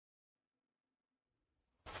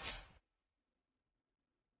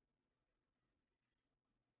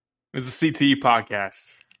It's a CTE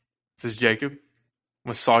podcast. This is Jacob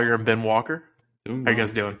with Sawyer and Ben Walker. How you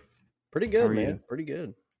guys doing? Pretty How good, are man. you? Pretty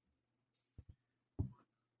good.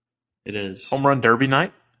 It is. Home run derby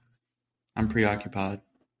night. I'm preoccupied.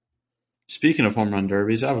 Speaking of home run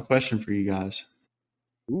derbies, I have a question for you guys.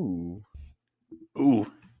 Ooh. Ooh.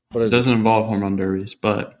 What It is it? doesn't involve home run derbies,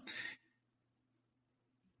 but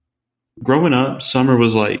growing up, summer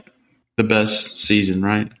was like the best season,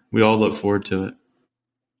 right? We all look forward to it.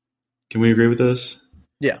 Can we agree with this?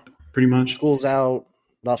 Yeah. Pretty much? School's out.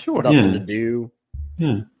 Nothing Yeah. to do.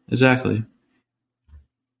 Yeah, exactly.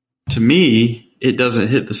 To me, it doesn't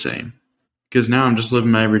hit the same because now I'm just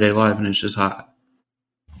living my everyday life and it's just hot.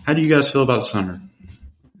 How do you guys feel about summer?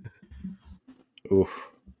 Oof.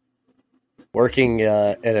 Working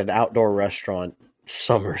at an outdoor restaurant,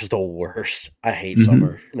 summer's the worst. I hate Mhm.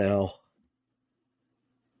 summer now.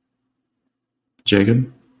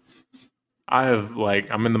 Jacob?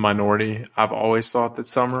 I'm in the minority. I've always thought that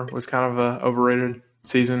summer was kind of a overrated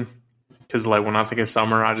season because when I think of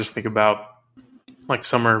summer, I just think about like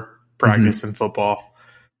summer practice and football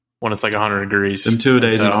when it's like 100 degrees. Them 2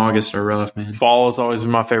 days And in so August are rough, man. Fall has always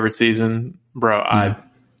been my favorite season. Bro, Yeah.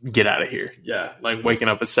 get out of here. Yeah. Like waking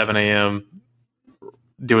up at 7 a.m.,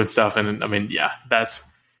 doing stuff. And I mean, yeah,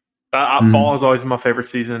 fall has always been my favorite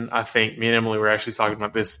season. I think me and Emily were actually talking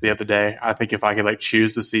about this the other day. I think if I could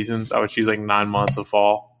choose the seasons, I would choose 9 months of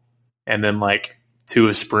fall and then 2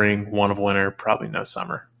 of spring, 1 of winter, probably no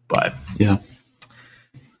summer. But Yeah.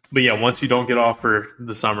 Once you don't get off for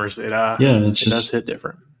the summers, it it's does just hit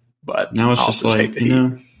different. But now it's I just also hate the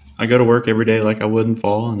heat. I go to work every day like I would in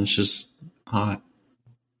fall, and it's just hot.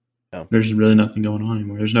 Yeah. There's really nothing going on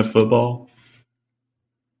anymore. There's no football.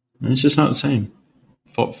 And it's just not the same.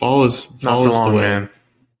 Fall is Not for the long, way. man.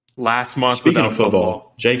 Last month Speaking without of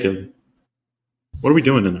football, Jacob, what are we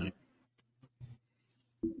doing tonight?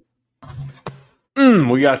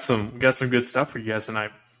 We got some good stuff for you guys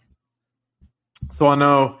tonight. So I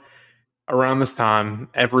know around this time,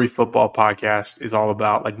 every football podcast is all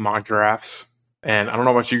about mock drafts. And I don't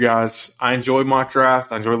know about you guys. I enjoy mock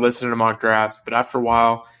drafts. I enjoy listening to mock drafts. But after a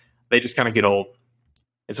while, they just kind of get old.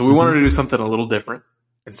 And so we wanted to do something a little different.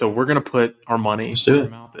 And so we're going to put our money where our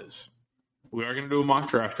mouth is. We are going to do a mock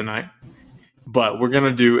draft tonight. But we're going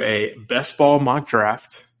to do a best ball mock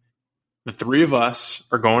draft. The 3 of us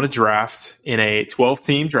are going to draft in a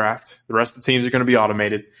 12-team draft. The rest of the teams are going to be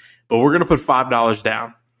automated. But we're going to put $5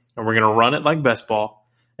 down. And we're going to run it like best ball.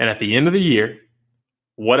 And at the end of the year,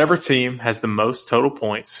 whatever team has the most total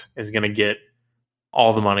points is going to get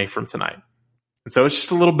all the money from tonight. And so it's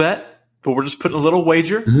just a little bet, but we're just putting a little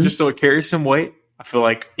wager just so it carries some weight. I feel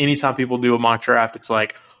like anytime people do a mock draft, it's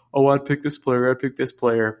like, oh, I'd pick this player, I'd pick this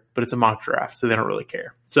player, but it's a mock draft, so they don't really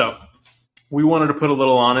care. So we wanted to put a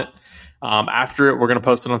little on it. After it, we're going to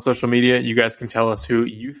post it on social media. You guys can tell us who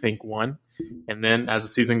you think won. And then as the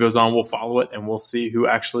season goes on, we'll follow it and we'll see who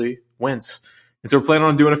actually wins. And so we're planning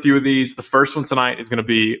on doing a few of these. The first one tonight is going to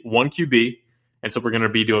be 1 QB. And so we're going to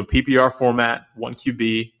be doing PPR format, 1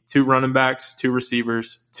 QB, 2 running backs, 2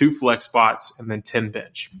 receivers, 2 flex spots, and then 10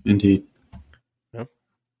 bench. Indeed. Yep.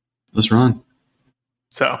 Let's run.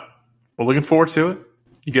 So we're looking forward to it.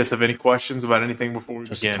 You guys have any questions about anything before we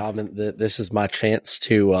Just begin? comment that this is my chance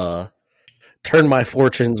to turn my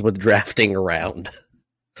fortunes with drafting around.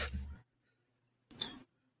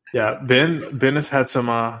 Yeah, Ben has had some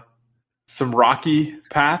rocky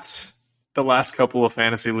paths the last couple of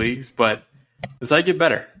fantasy leagues, but as I get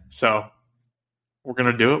better, so we're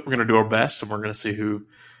gonna do it. We're gonna do our best, and we're gonna see who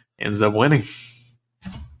ends up winning.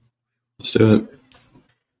 Let's do it.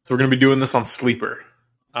 So we're gonna be doing this on Sleeper,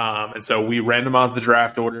 and so we randomize the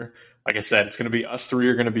draft order. Like I said, it's gonna be us 3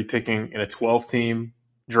 are gonna be picking in a 12-team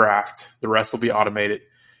draft. The rest will be automated,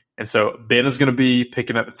 and so Ben is gonna be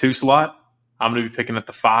picking at the 2 slot. I'm going to be picking at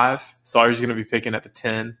the 5. Sawyer's going to be picking at the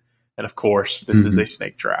 10. And, of course, this is a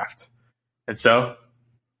snake draft. And so,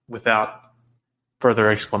 without further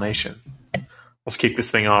explanation, let's kick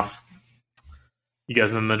this thing off. You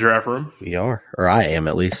guys in the draft room? We are, or I am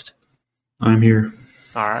at least. I'm here.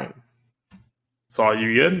 All right. Saw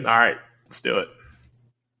you good? All right. Let's do it.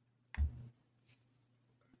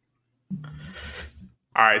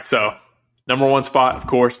 All right. So, number 1 spot, of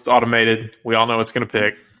course, it's automated. We all know it's going to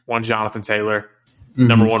pick. 1 Jonathan Taylor,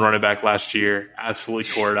 number 1 running back last year, absolutely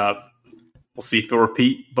tore it up. We'll see if they'll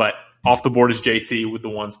repeat, but off the board is JT with the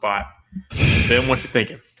 1 spot. Ben, what you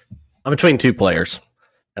thinking? I'm between 2 players,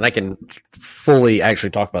 and I can fully actually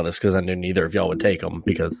talk about this because I knew neither of y'all would take them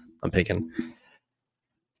because I'm picking.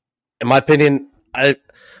 In my opinion,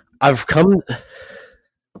 I've come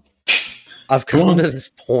to this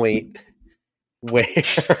point where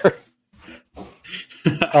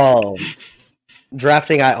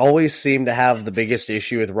Drafting, I always seem to have the biggest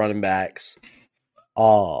issue with running backs.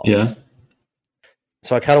 Yeah.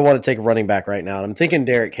 So I kind of want to take a running back right now. And I'm thinking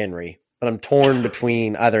Derrick Henry, but I'm torn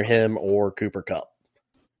between either him or Cooper Kupp.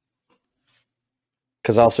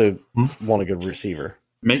 Because I also want a good receiver.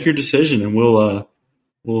 Make your decision, and we'll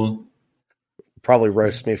probably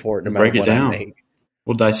roast me for it no matter break it what down. I make.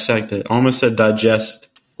 We'll dissect it. I almost said digest.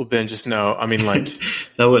 Well, Ben, just know, I mean, like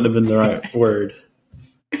that wouldn't have been the right word,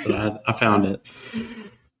 but I found it.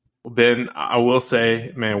 Well, Ben, I will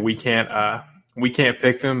say, man, we can't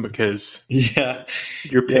pick them because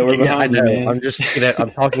you're picking. I know. Man.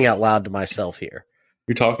 I'm talking out loud to myself here.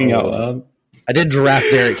 You're talking out loud. I did draft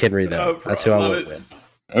Derrick Henry though. That's who I went with.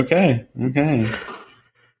 Okay.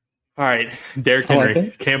 All right, Derrick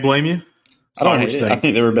Henry. Can't blame you. I don't hate it. I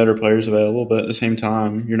think there were better players available, but at the same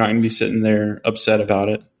time, you're not going to be sitting there upset about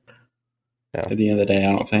it. Yeah. At the end of the day,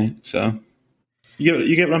 I don't think so.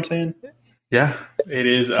 You get what I'm saying? Yeah, it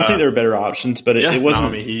is. I think there were better options, but it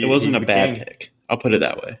wasn't. It wasn't a bad pick. I'll put it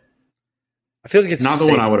that way. I feel like it's not the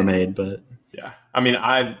one I would have made, but yeah. I mean,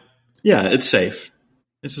 it's safe.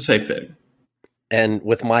 It's a safe pick. And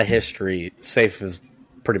with my history, safe is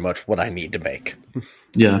pretty much what I need to make.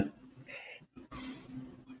 Yeah.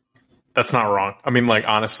 That's not wrong. I mean, like,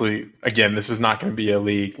 honestly, again, this is not going to be a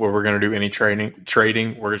league where we're going to do any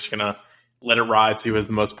trading. We're just going to let it ride, see who has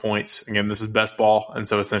the most points. Again, this is best ball, and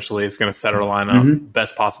so essentially it's going to set our lineup,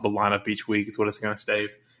 best possible lineup each week is what it's going to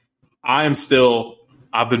stave.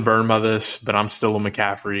 I've been burned by this, but I'm still a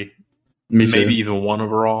McCaffrey, maybe even 1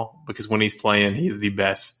 overall, because when he's playing, he's the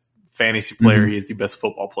best fantasy player. He is the best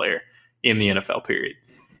football player in the NFL, period.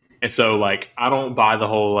 And so, like, I don't buy the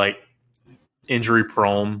whole, like, injury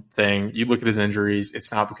prone thing. You look at his injuries,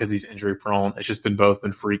 it's not because he's injury prone. It's just been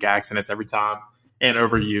freak accidents every time and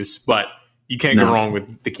overuse. But you can't go wrong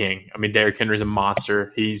with the king. I mean, Derrick Henry's a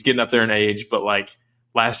monster. He's getting up there in age, but like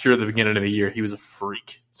last year at the beginning of the year, he was a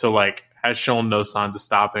freak. So like has shown no signs of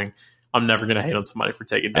stopping. I'm never going to hate on somebody for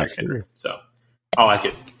taking Derrick Henry. So I like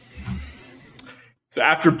it. So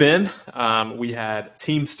after Ben, we had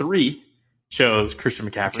team 3 chose Christian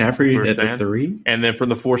McCaffrey. McCaffrey at the 3? And then from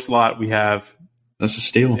the 4 slot, we have... That's a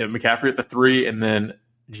steal. Yeah, McCaffrey at the 3, and then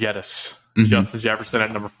Jettis. Justin Jefferson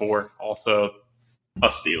at number 4. Also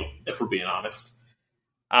a steal, if we're being honest.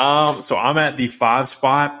 So I'm at the 5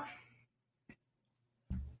 spot.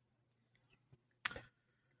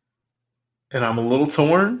 And I'm a little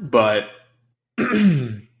torn, but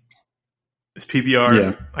it's PPR.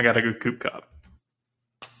 Yeah. I got to go Coop Cup.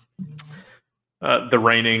 The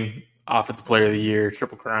reigning Offensive Player of the Year,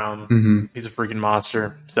 Triple Crown. He's a freaking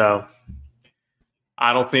monster. So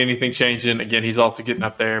I don't see anything changing. Again, he's also getting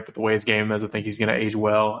up there, but the way his game is, I think he's going to age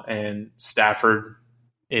well. And Stafford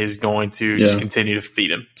is going to just continue to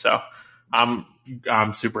feed him. So I'm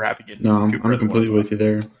super happy getting Cooper. I'm completely with you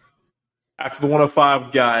there. After the 105,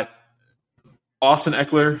 we've got Austin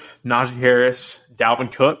Eckler, Najee Harris,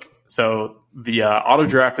 Dalvin Cook. So the auto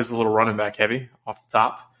draft is a little running back heavy off the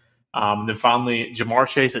top. Then finally, Jamar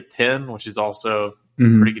Chase at 10, which is also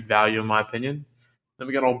pretty good value in my opinion. Then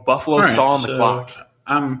we got old Buffalo Saw on the clock.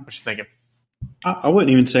 What you thinking? I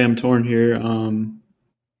wouldn't even say I'm torn here.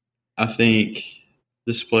 I think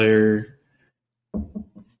this player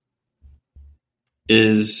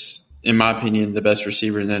is, in my opinion, the best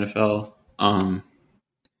receiver in the NFL.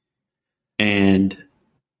 And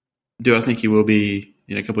do I think he will be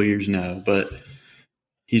in a couple of years? No, but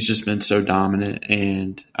he's just been so dominant.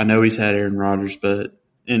 And I know he's had Aaron Rodgers, but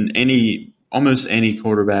in almost any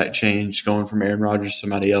quarterback change, going from Aaron Rodgers to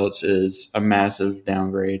somebody else is a massive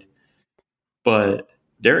downgrade. But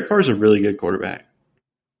Derek Carr is a really good quarterback,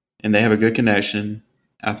 and they have a good connection.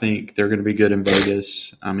 I think they're going to be good in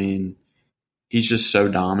Vegas. I mean, he's just so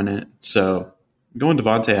dominant. So I'm going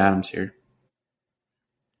Devontae Adams here.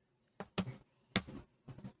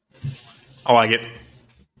 I like it.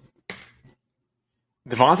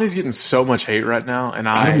 Devontae's getting so much hate right now, and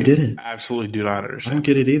I don't get it. Absolutely do not understand. I don't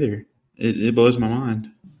get it either. It blows my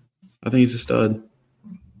mind. I think he's a stud.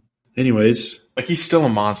 Anyways. Like, he's still a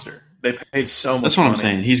monster. They paid so much That's what money. I'm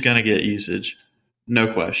saying. He's going to get usage.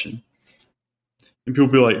 No question. And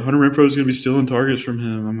people be like, Hunter Renfrow is going to be stealing targets from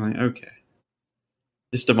him. I'm like, okay.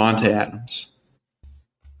 It's Devontae Adams.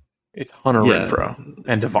 It's Hunter Renfrow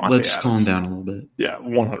and Devontae Let's Adams. calm down a little bit. Yeah,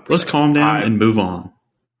 100%. Let's calm down and move on.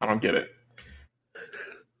 I don't get it.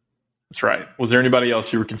 That's right. Was there anybody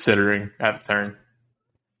else you were considering at the turn?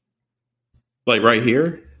 Like right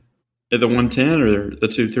here? At the 110 or the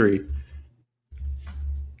 2-3?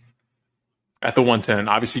 At the 110.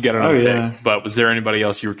 Obviously, you got another pick. But was there anybody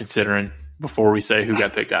else you were considering before we say who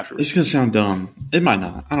got picked afterwards? It's going to sound dumb. It might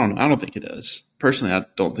not. I don't know. I don't think it does. Personally, I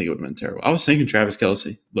don't think it would have been terrible. I was thinking Travis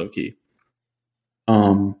Kelce, low key.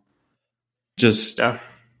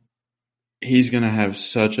 He's going to have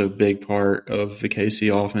such a big part of the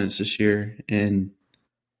KC offense this year, and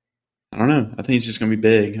I don't know. I think he's just going to be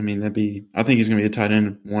big. I mean, I think he's going to be a tight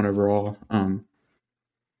end 1 overall.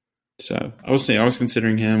 So I was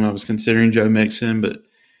considering him. I was considering Joe Mixon, but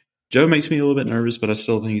Joe makes me a little bit nervous, but I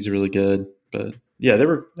still think he's really good. But yeah, there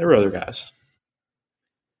were other guys.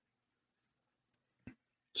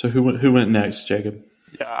 So who went next, Jacob?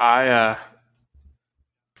 So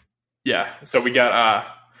we got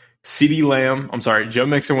CeeDee Lamb. I'm sorry, Joe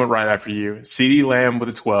Mixon went right after you. CeeDee Lamb with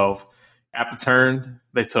a 12. At the turn,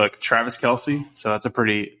 they took Travis Kelce. So that's a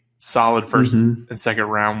pretty solid first and second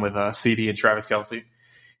round with CeeDee and Travis Kelce.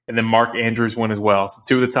 And then Mark Andrews went as well. So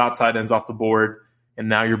 2 of the top tight ends off the board. And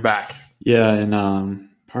now you're back. Yeah, and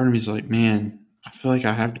part of me is like, man, I feel like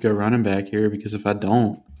I have to go running back here because if I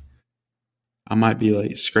don't, I might be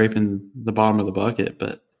like scraping the bottom of the bucket.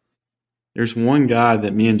 But there's one guy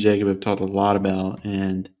that me and Jacob have talked a lot about,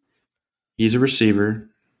 and he's a receiver.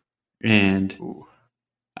 And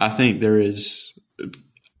I think there is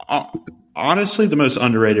honestly the most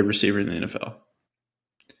underrated receiver in the NFL.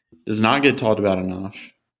 Does not get talked about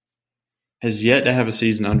enough. Has yet to have a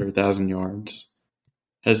season under 1,000 yards.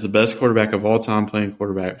 Has the best quarterback of all time playing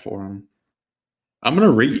quarterback for him. I'm going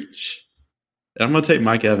to reach. I'm going to take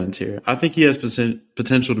Mike Evans here. I think he has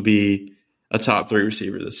potential to be a top 3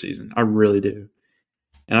 receiver this season. I really do.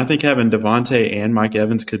 And I think having Devontae and Mike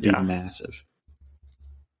Evans could be massive.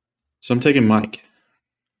 So I'm taking Mike.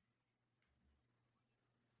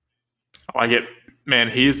 I like it.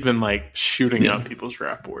 Man, he's been like shooting up people's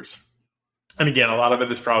draft boards. And again, a lot of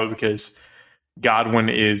it is probably because Godwin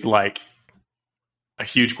is like a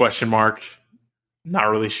huge question mark. Not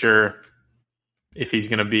really sure if he's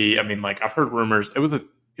going to be. I mean, like I've heard rumors. It was a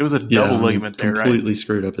double ligament there, right? Completely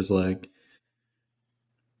screwed up his leg.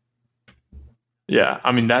 Yeah,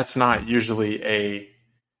 I mean that's not usually a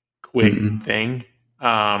quick thing. So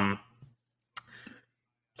I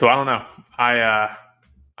don't know.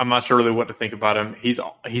 I'm not sure really what to think about him.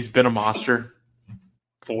 He's been a monster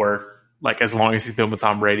for like as long as he's been with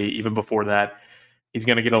Tom Brady. Even before that, he's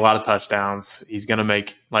going to get a lot of touchdowns. He's going to make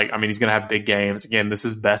he's going to have big games. Again, this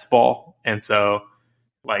is best ball, and so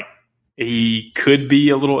like he could be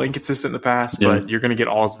a little inconsistent in the past, but you're going to get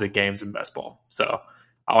all his big games in best ball. So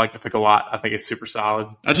I like the pick a lot. I think it's super solid.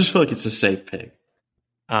 I just feel like it's a safe pick.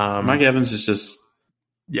 Mike Evans is just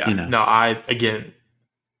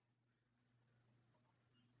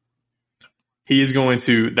he is going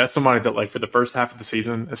to. That's somebody that like for the first half of the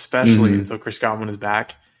season, especially until Chris Godwin is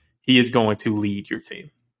back, he is going to lead your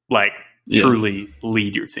team, like truly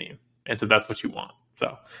lead your team, and so that's what you want.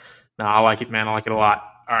 So, no, I like it, man. I like it a lot.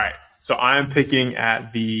 All right, so I am picking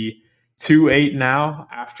at the 2-8 now.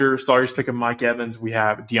 After Sawyer's pick of Mike Evans, we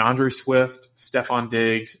have DeAndre Swift, Stephon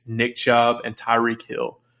Diggs, Nick Chubb, and Tyreek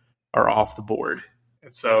Hill are off the board.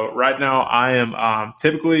 And so right now I am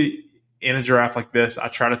typically in a draft like this, I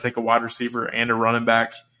try to take a wide receiver and a running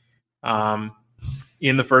back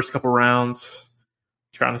in the first couple rounds,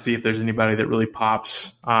 trying to see if there's anybody that really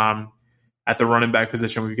pops. At the running back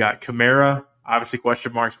position, we've got Kamara, obviously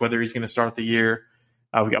question marks whether he's going to start the year.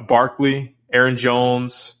 We got Barkley, Aaron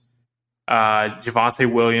Jones,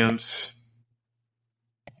 Javonte Williams,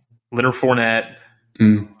 Leonard Fournette,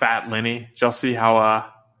 Fat Lenny. Did y'all see how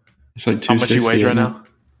it's like how much he weighs right now?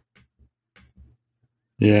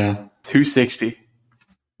 Yeah. 260.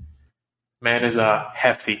 Man is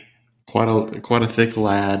hefty. Quite a thick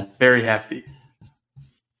lad. Very hefty.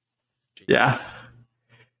 Yeah.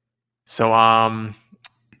 So man,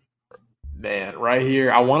 right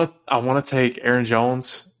here, I want to take Aaron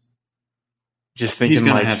Jones. Just thinking he's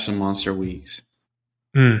gonna like, have some monster weeks.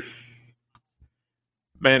 Man,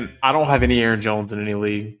 I don't have any Aaron Jones in any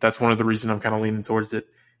league. That's one of the reasons I'm kind of leaning towards it.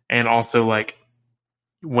 And also, like,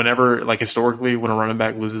 whenever, like, historically, when a running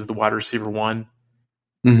back loses the wide receiver one,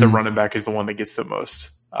 the running back is the one that gets the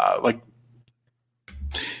most,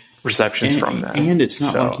 receptions from that. And it's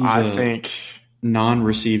not like he's I think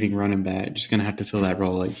non-receiving running back just going to have to fill that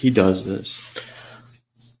role. Like, he does this.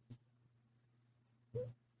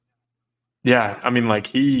 Yeah, I mean, like,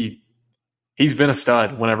 he's been a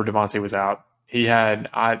stud whenever Devontae was out. He had,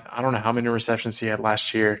 I don't know how many receptions he had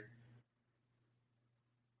last year.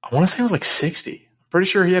 I want to say it was like 60. Pretty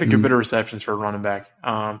sure he had a good bit of receptions for a running back.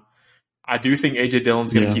 I do think A.J.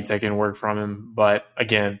 Dillon's going to keep taking work from him. But,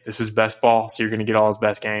 again, this is best ball, so you're going to get all his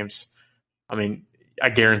best games. I mean, I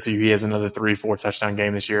guarantee you he has another 3-4 touchdown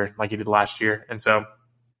game this year like he did last year. And so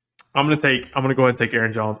I'm gonna go ahead and take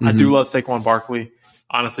Aaron Jones. I do love Saquon Barkley.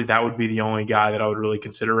 Honestly, that would be the only guy that I would really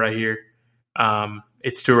consider right here.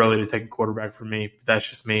 It's too early to take a quarterback for me, but that's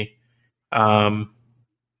just me. I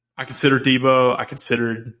consider Debo. I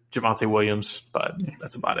considered Javonte Williams, but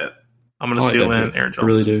that's about it. I'm going to seal in Aaron Jones. I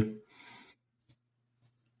really do.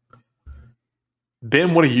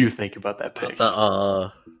 Ben, what do you think about that pick?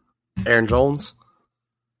 Aaron Jones.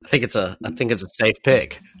 I think it's a safe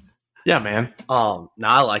pick. Yeah, man. No,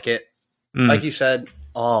 I like it. Like you said,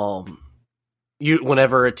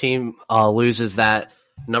 whenever a team loses that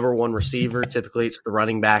number one receiver, typically it's the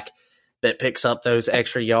running back that picks up those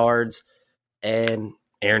extra yards, and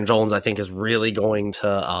Aaron Jones, I think, is really going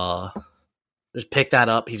to just pick that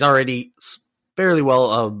up. He's already fairly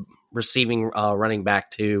well receiving running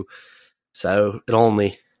back too, so it'll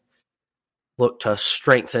only look to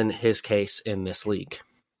strengthen his case in this league.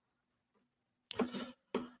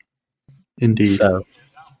 Indeed. So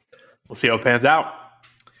we'll see how it pans out.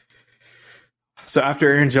 So after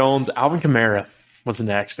Aaron Jones, Alvin Kamara was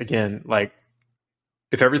next. Again, like,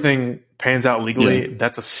 if everything pans out legally,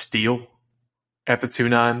 that's a steal at the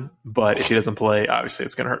 2-9. But if he doesn't play, obviously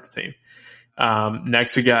it's going to hurt the team.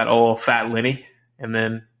 Next, we got old Fat Lenny. And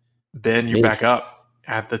then, Ben, you're back up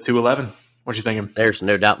at the 2-11. What you thinking? There's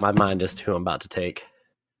no doubt in my mind as to who I'm about to take.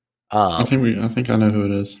 I think I know who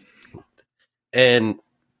it is. And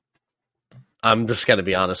I'm just going to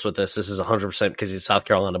be honest with this. This is 100% because he's a South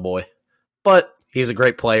Carolina boy. But he's a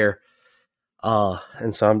great player.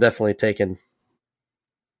 And so I'm definitely taking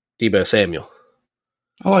Deebo Samuel.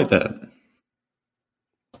 I like that.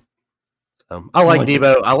 I like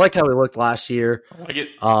Deebo. I liked how he looked last year. I like it.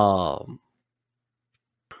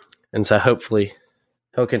 And so hopefully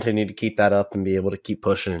he'll continue to keep that up and be able to keep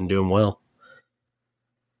pushing and doing well.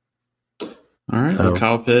 All right. Well,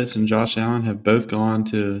 Kyle Pitts and Josh Allen have both gone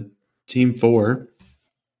to Team 4,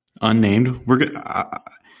 unnamed. We're good.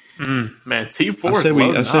 Man, Team 4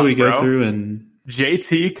 I say we go through and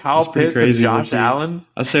JT, Kyle Pitts, and Josh Allen.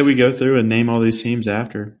 I say we go through and name all these teams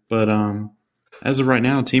after. But as of right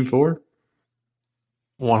now, Team 4,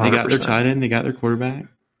 100%. They got their tight end, they got their quarterback,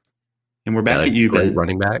 and we're back at you, Ben.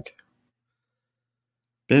 Running back.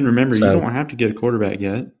 Ben, remember, you don't have to get a quarterback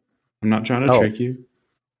yet. I'm not trying to trick you.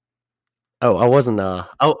 Oh, I wasn't.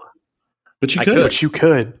 But you could. But you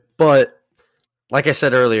could. But like I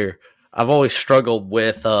said earlier, I've always struggled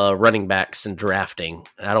with running backs and drafting.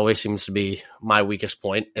 That always seems to be my weakest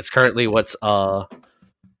point. It's currently what's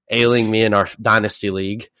ailing me in our dynasty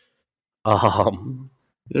league.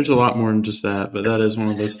 There's a lot more than just that, but that is one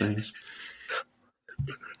of those things.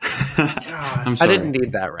 I'm sorry. I didn't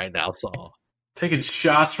need that right now, so taking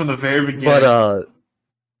shots from the very beginning. But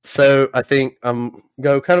so I think I'm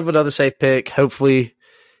go kind of another safe pick. Hopefully,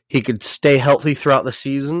 he could stay healthy throughout the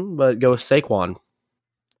season, but go with Saquon.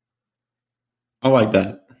 I like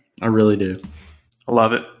that. I really do. I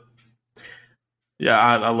love it. Yeah,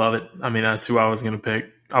 I love it. I mean, that's who I was going to pick.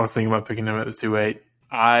 I was thinking about picking him at the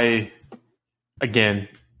 2-8. Again,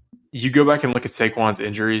 you go back and look at Saquon's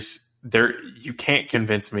injuries. You can't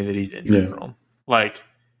convince me that he's injury prone. Like,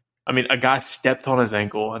 I mean, a guy stepped on his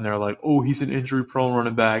ankle, and they're like, "Oh, he's an injury prone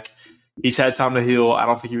running back. He's had time to heal. I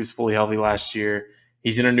don't think he was fully healthy last year.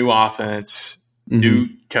 He's in a new offense, new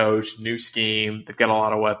coach, new scheme. They've got a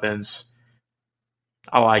lot of weapons."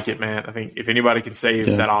 I like it, man. I think if anybody can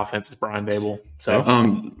save that offense, it's Brian Dable. So,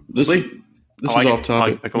 this is off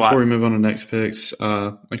topic. Before we move on to next picks,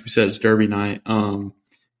 like we said, it's Derby night.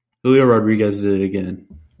 Julio Rodriguez did it again.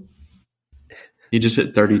 He just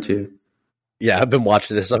hit 32. Yeah, I've been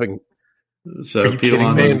watching this. So Pete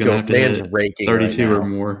Alonso's going to have to hit 32 or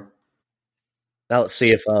more. Now let's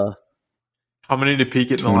see if how many did Pete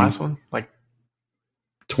get in the last one? Like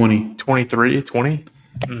 20. 23? 20?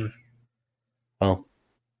 Well,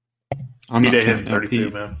 I'm Pete hit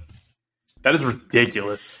 32, man. That is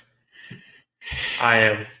ridiculous. I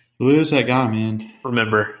am. Julio's that guy, man.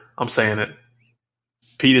 Remember, I'm saying it.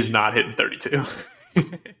 Pete is not hitting 32.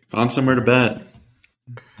 Find somewhere to bet.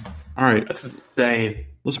 All right. That's insane.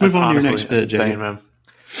 Let's move on to your next pick, Jay. Man.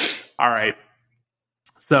 All right.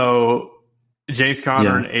 So, James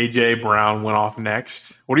Conner and A.J. Brown went off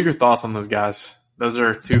next. What are your thoughts on those guys? Those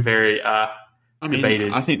are two very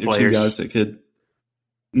debated I think they're players. two guys that could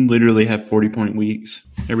literally have 40-point weeks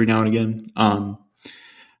every now and again.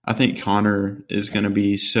 I think Connor is going to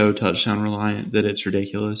be so touchdown reliant that it's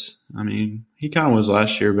ridiculous. I mean, he kind of was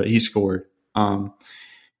last year, but he scored.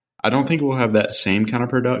 I don't think we'll have that same kind of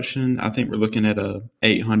production. I think we're looking at a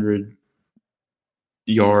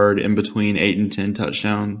 800-yard in between 8 and 10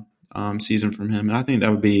 touchdown season from him, and I think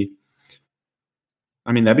that'd be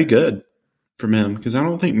good from him because I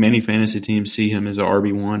don't think many fantasy teams see him as an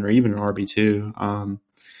RB1 or even an RB2.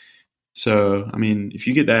 So, I mean, if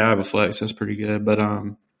you get that out of a flex, that's pretty good. But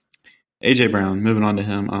A.J. Brown, moving on to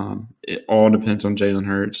him, it all depends on Jalen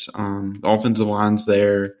Hurts. The offensive line's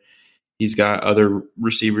there. He's got other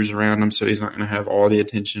receivers around him, so he's not going to have all the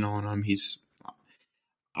attention on him.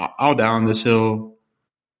 I'll die on this hill.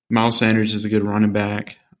 Miles Sanders is a good running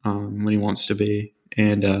back when he wants to be.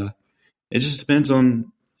 And it just depends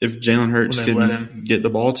on if Jalen Hurts can get the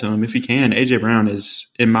ball to him. If he can, A.J. Brown is,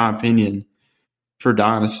 in my opinion, for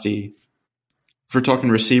Dynasty, if we're talking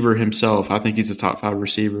receiver himself, I think he's a top 5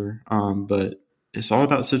 receiver. But it's all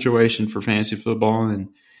about situation for fantasy football, and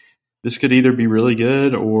this could either be really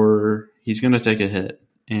good or he's going to take a hit.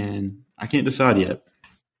 And I can't decide yet.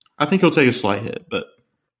 I think he'll take a slight hit, but,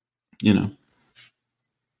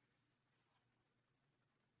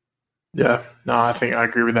 Yeah, no, I think I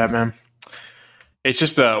agree with that, man. It's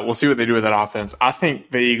just we'll see what they do with that offense. I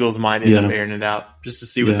think the Eagles might end up airing it out just to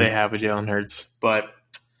see what they have with Jalen Hurts, but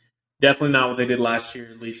definitely not what they did last year,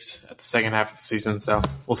 at least at the second half of the season. So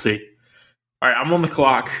we'll see. All right, I'm on the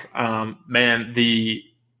clock. Man, the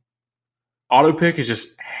auto pick is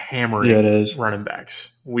just hammering running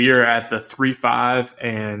backs. We are at the 3, 5,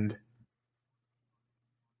 and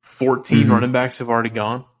 14 running backs have already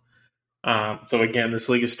gone. So again, this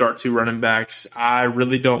league is start 2 running backs. I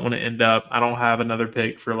really don't want to end up. I don't have another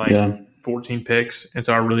pick for 14 picks, and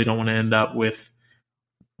so I really don't want to end up with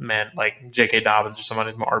like J.K. Dobbins or somebody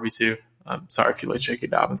who's my RB2. I'm sorry if you like J.K.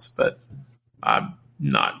 Dobbins, but I'm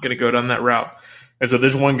not going to go down that route. And so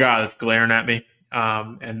there's one guy that's glaring at me,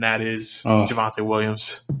 and that is Javonte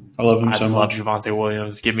Williams. I love him so much. I love Javonte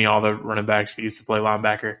Williams. Give me all the running backs that used to play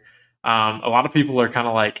linebacker. A lot of people are kind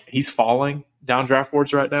of like, he's falling down draft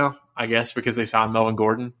boards right now, I guess, because they signed Melvin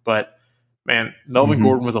Gordon. But, man, Melvin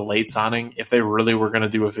Gordon was a late signing. If they really were going to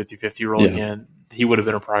do a 50-50 role again, he would have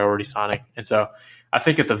been a priority signing. And so I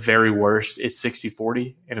think at the very worst, it's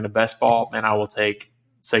 60-40. And in the best ball, man, I will take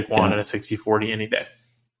Saquon at a 60-40 any day.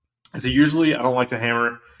 And so usually I don't like to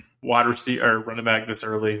hammer wide receiver or running back this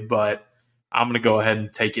early, but I'm going to go ahead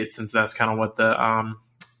and take it since that's kind of what the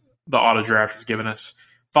auto draft has given us.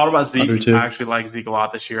 Thought about Zeke. I actually like Zeke a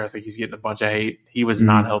lot this year. I think he's getting a bunch of hate. He was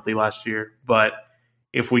not healthy last year, but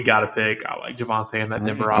if we got to pick, I like Javonte and that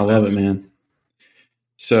Denver offense. I love it, man.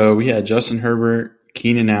 So we had Justin Herbert,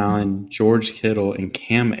 Keenan Allen, George Kittle, and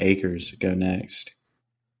Cam Akers go next.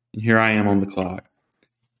 And here I am on the clock,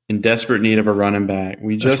 in desperate need of a running back.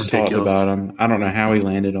 We just talked about him. I don't know how he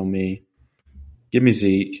landed on me. Give me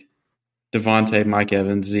Zeke, Devontae, Mike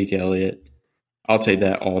Evans, Zeke Elliott. I'll take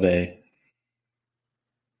that all day.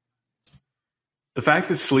 The fact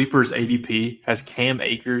that Sleeper's ADP has Cam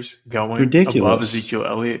Akers going above Ezekiel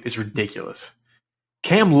Elliott is ridiculous.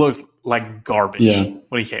 Cam looked like garbage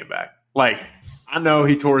when he came back. Like, I know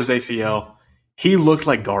he tore his ACL. He looked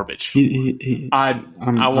like garbage. I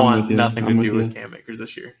want nothing to do with Cam Akers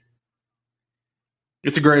this year.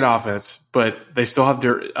 It's a great offense, but they still have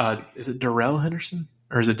is it Darrell Henderson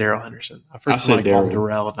or is it Darrell Henderson? I've heard somebody call him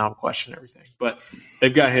Darrell, and now I'm questioning everything. But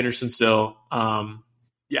they've got Henderson still.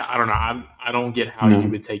 Yeah, I don't know. I don't get how you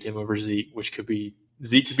would take him over Zeke, which could be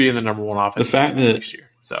Zeke could be in the number 1 offense. The fact that next year,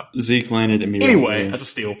 so Zeke landed at me anyway, that's a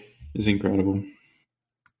steal. Is incredible.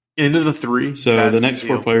 Into the 3. So the next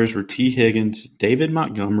 4 players were T. Higgins, David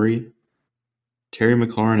Montgomery, Terry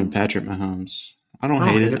McLaurin, and Patrick Mahomes. I don't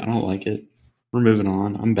hate it. I don't like it. We're moving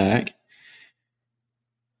on. I'm back.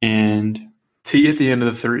 And T at the end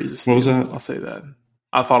of the 3 is a steal. What was that? I'll say that.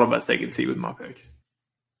 I thought about taking T with my pick.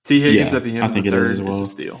 T. Higgins at the end of the 3rd is a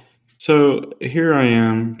steal. So here I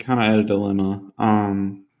am, kind of at a dilemma.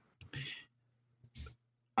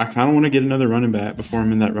 I kind of want to get another running back before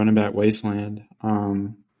I'm in that running back wasteland.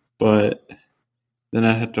 But then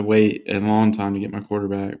I have to wait a long time to get my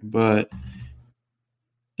quarterback. But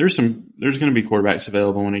there's going to be quarterbacks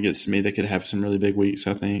available when it gets to me that could have some really big weeks,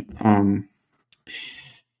 I think.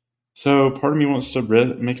 So part of me wants to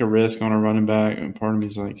make a risk on a running back, and part of me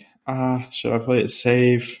is like, should I play it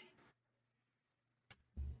safe?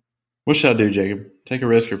 What should I do, Jacob? Take a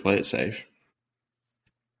risk or play it safe?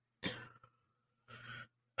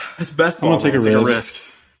 It's best ball. I'm going to take a risk.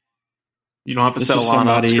 You don't have to settle on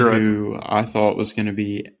somebody who I thought was going to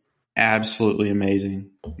be absolutely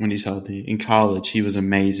amazing when he's healthy. In college, he was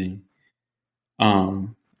amazing. I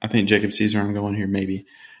think Jacob sees where I'm going here, maybe.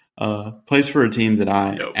 Plays for a team that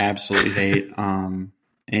I absolutely hate.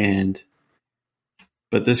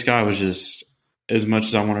 But this guy was just, as much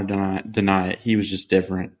as I want to deny it, he was just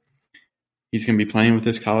different. He's going to be playing with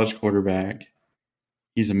this college quarterback.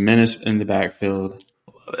 He's a menace in the backfield.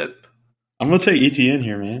 Love it. I'm going to take ETN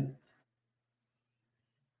here, man.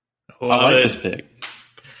 I I like this pick.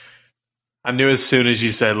 I knew as soon as you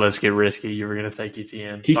said let's get risky, you were going to take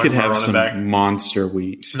ETN. He could have some monster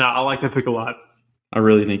weeks. No, I like that pick a lot. I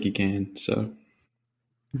really think he can. So,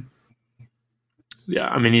 yeah,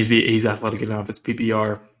 I mean he's athletic enough. It's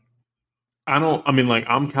PPR.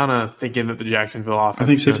 I'm kind of thinking that the Jacksonville offense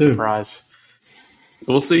is going to surprise.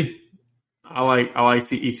 So we'll see. I like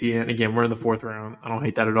ETN. Again, we're in the 4th round. I don't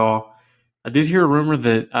hate that at all. I did hear a rumor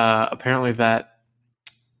that apparently that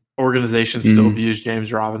organization still views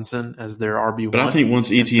James Robinson as their RB1. But I think once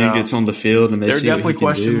ETN gets on the field and they see definitely what he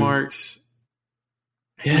question can do, marks.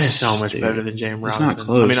 He's so much better than James Robinson. It's not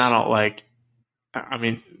close.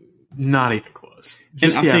 Not even close.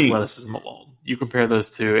 Just athleticism alone. You compare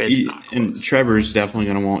those two, it's not close. And Trevor's definitely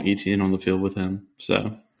going to want ETN on the field with him.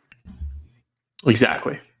 So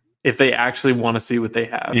exactly. If they actually want to see what they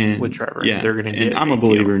have with Trevor, they're going to get. And I'm a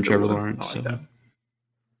believer in Trevor Lawrence. Like that.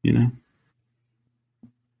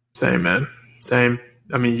 Same, man. Same.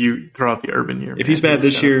 I mean, you throw out the urban year. If he's bad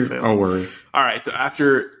this year, I'll worry. All right. So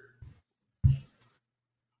after,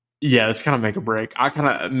 it's kind of make or break. I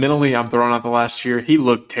kind of mentally, I'm throwing out the last year. He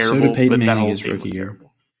looked terrible. So did Peyton but Manning that his rookie year.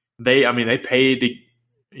 Terrible. They paid to.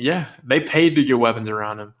 Yeah, they paid to get weapons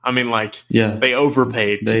around him. They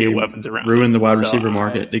overpaid to get weapons around him. Ruined the wide receiver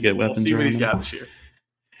market to get weapons around him. See what he's got this year.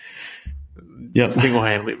 Yep.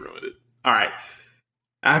 Single-handedly ruined it. All right.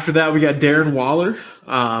 After that, we got Darren Waller,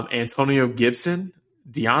 Antonio Gibson,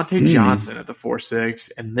 Deontay Johnson at the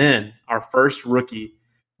 4-6, and then our first rookie,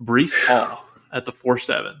 Breece Hall at the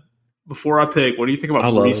 4-7. Before I pick, what do you think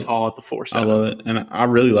about Breece Hall at the 4-7? I love it, and I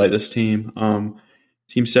really like this team.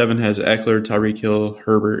 Team 7 has Eckler, Tyreek Hill,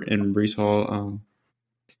 Herbert, and Breece Hall.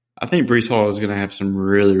 I think Breece Hall is going to have some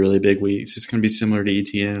really, really big weeks. It's going to be similar to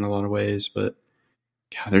ETN in a lot of ways, but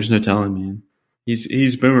God, there's no telling, man.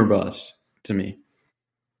 He's boom or bust to me.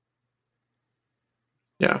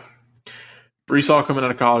 Yeah. Breece Hall coming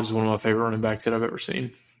out of college is one of my favorite running backs that I've ever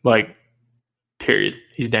seen. Period.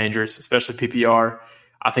 He's dangerous, especially PPR.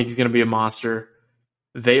 I think he's going to be a monster.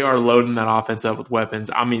 They are loading that offense up with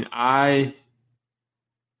weapons. I mean, I'm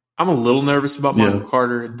a little nervous about Michael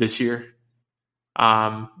Carter this year.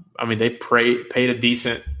 They paid a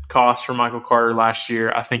decent cost for Michael Carter last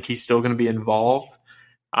year. I think he's still going to be involved.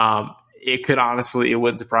 It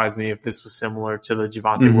wouldn't surprise me if this was similar to the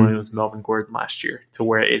Javonte Williams, Melvin Gordon last year, to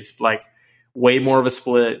where it's way more of a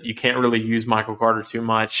split. You can't really use Michael Carter too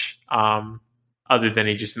much, other than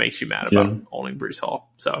he just makes you mad about owning Breece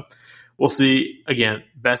Hall. So we'll see. Again,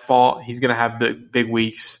 best ball. He's going to have big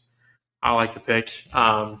weeks. I like the pick,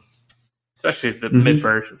 especially at the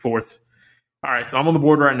mid-first, 4th. All right, so I'm on the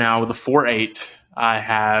board right now with a 4-8. I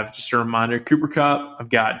have, just a reminder, Cooper Kupp. I've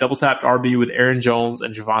got double-tapped RB with Aaron Jones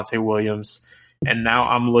and Javonte Williams. And now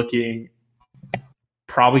I'm looking,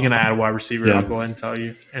 probably going to add a wide receiver, I'll go ahead and tell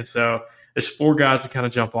you. And so there's 4 guys that kind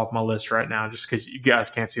of jump off my list right now just because you guys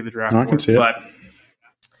can't see the draft board. I can see it. But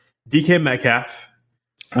DK Metcalf.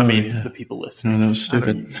 The people listening. No, that was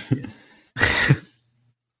stupid.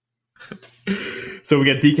 So we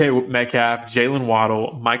got DK Metcalf, Jalen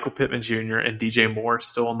Waddle, Michael Pittman Jr., and DJ Moore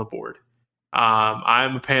still on the board.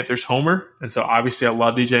 I'm a Panthers homer, and so obviously I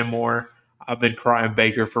love DJ Moore. I've been crying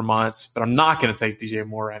Baker for months, but I'm not going to take DJ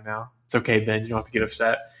Moore right now. It's okay, Ben. You don't have to get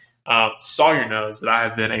upset. Sawyer knows that I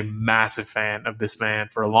have been a massive fan of this man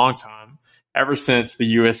for a long time, ever since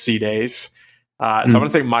the USC days. So I'm going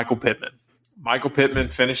to take Michael Pittman. Michael Pittman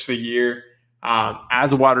finished the year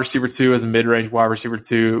as a wide receiver 2, as a mid-range wide receiver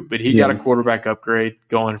 2, but he got a quarterback upgrade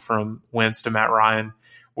going from Wentz to Matt Ryan.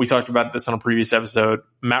 We talked about this on a previous episode.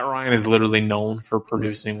 Matt Ryan is literally known for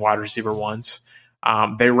producing wide receiver 1s.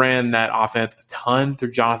 They ran that offense a ton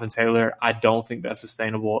through Jonathan Taylor. I don't think that's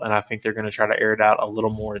sustainable, and I think they're going to try to air it out a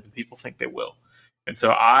little more than people think they will. And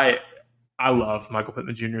so I love Michael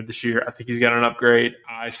Pittman Jr. this year. I think he's got an upgrade.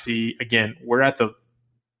 I see, again, we're at the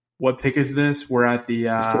 – what pick is this? We're at the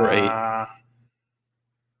 4-8.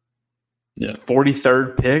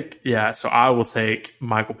 43rd pick. Yeah, so I will take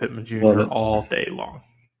Michael Pittman Jr. all day long.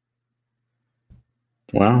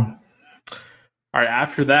 Wow. All right,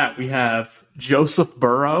 after that, we have Joseph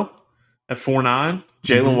Burrow at 4-9,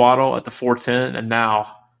 Jalen Waddle at the 4-10, and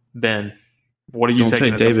now, Ben, what are you taking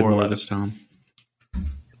take at David the 4-11? Moore this time.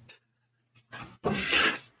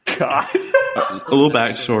 God. A little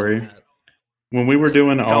backstory. When we were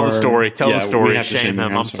doing Tell the story. Tell the story. we have to Shame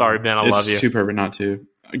him. I'm sorry, Ben. I love you. It's too perfect not to.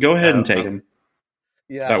 Go ahead and take him.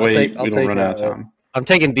 Yeah, that way we don't run out of time. I'm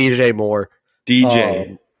taking DJ Moore.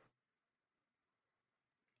 DJ.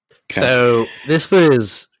 Okay. So this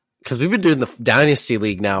was because we've been doing the Dynasty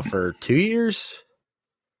League now for 2 years.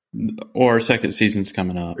 Or second season's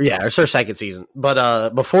coming up. Yeah, it's our second season.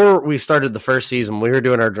 But before we started the first season, we were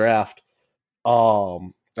doing our draft. I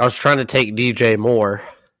was trying to take DJ Moore.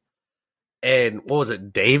 And what was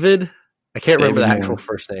it, David? I can't remember the actual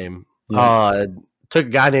first name. Yeah. Took a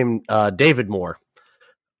guy named David Moore.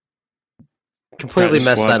 Completely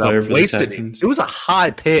messed that up. Wasted it. It was a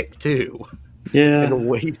high pick, too. Yeah. And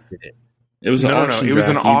wasted it. It was an auction draft. It was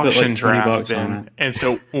an auction draft. And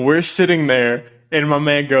so we're sitting there, and my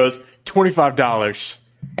man goes, $25.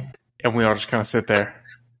 And we all just kind of sit there.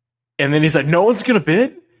 And then he's like, no one's going to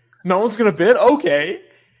bid? No one's going to bid? Okay.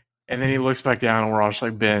 And then he looks back down, and we're all just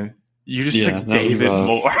like, Ben, you just took David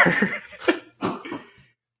Moore.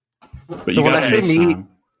 But so when I say me,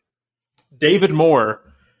 David Moore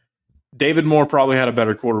probably had a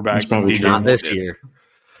better quarterback than DJ not Moore this did. year.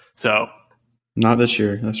 So not this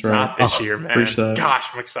year. That's right. Not this year, man. Gosh,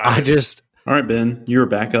 I'm excited. All right, Ben, you're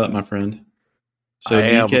back up, my friend. So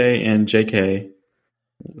DK and JK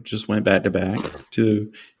just went back to back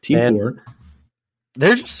to team 4.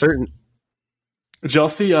 There's certain. Did y'all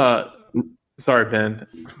see? Sorry, Ben.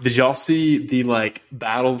 Did y'all see the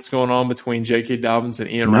battle that's going on between J.K. Dobbins and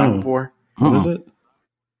Ian Rappaport? What is it?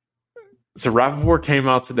 So Rappaport came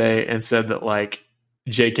out today and said that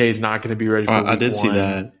J.K. is not going to be ready for week I did 1. see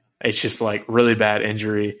that. It's just really bad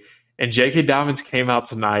injury. And J.K. Dobbins came out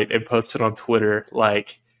tonight and posted on Twitter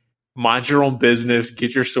mind your own business.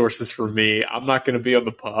 Get your sources from me. I'm not going to be on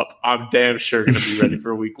the pup. I'm damn sure going to be ready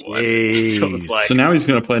for week 1. So now he's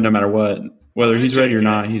going to play no matter what. Whether he's ready or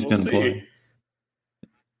not, he's going to play.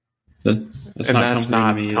 That's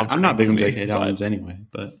not me. I'm not big on J.K. Dobbins anyway,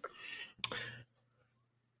 but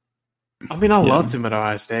I mean, I loved him at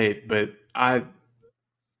Ohio State, but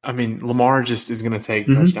Lamar just is going to take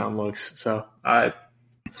touchdown looks. So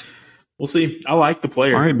we'll see. I like the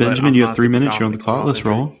player. All right, Benjamin, you have 3 minutes. You're on the clock. Let's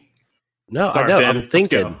roll. No, sorry, I know. I'm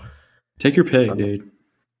thinking. Take your pick, dude.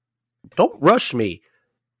 Don't rush me.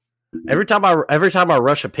 Every time I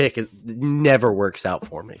rush a pick, it never works out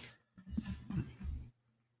for me.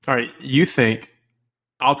 All right, you think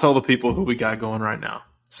I'll tell the people who we got going right now.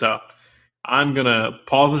 So I'm going to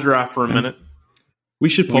pause the draft for a minute. We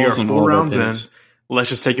should pause on 4 rounds in. Let's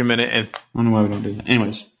just take a minute. And I don't know why we don't do that.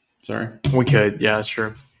 Anyways, sorry. We could. Yeah, that's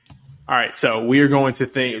true. All right, so we are going to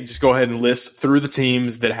just go ahead and list through the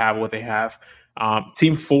teams that have what they have.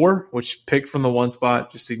 Team 4, which picked from the 1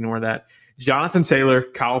 spot, just ignore that. Jonathan Taylor,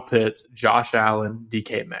 Kyle Pitts, Josh Allen,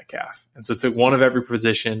 DK Metcalf. And so it's one of every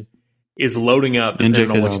position is loading up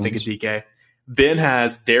depending on what you think of DK. Ben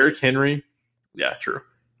has Derrick Henry. Yeah, true.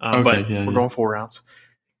 But we're going 4 rounds.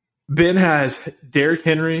 Ben has Derrick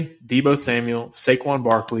Henry, Deebo Samuel, Saquon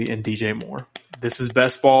Barkley, and DJ Moore. This is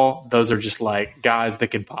best ball. Those are just guys that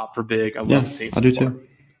can pop for big. I love the team. I do too.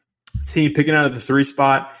 Team picking out of the 3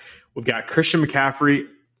 spot. We've got Christian McCaffrey,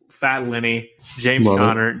 Fat Lenny, James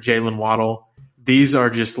Conner, Jalen Waddle. These are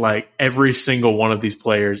just every single one of these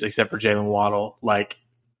players except for Jalen Waddle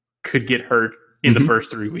could get hurt in the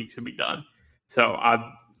first 3 weeks and be done. So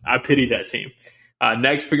I pity that team.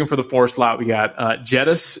 Next, picking for the 4 slot, we got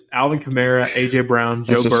Jettis, Alvin Kamara, AJ Brown,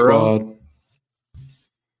 Joe Burrow. Squad.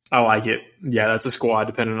 I like it. Yeah, that's a squad.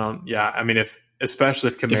 Depending on especially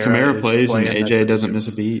if Kamara plays and AJ doesn't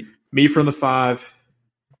miss a beat. Me from the 5.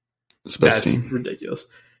 That's ridiculous.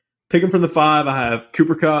 Picking from the 5, I have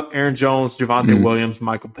Cooper Kupp, Aaron Jones, Javonte Williams,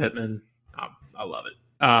 Michael Pittman. I love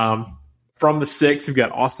it. From the 6, we've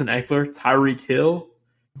got Austin Eckler, Tyreek Hill,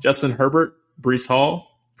 Justin Herbert, Breece Hall.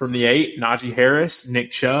 From the 8, Najee Harris, Nick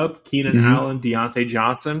Chubb, Keenan Allen, Deontay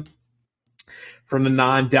Johnson. From the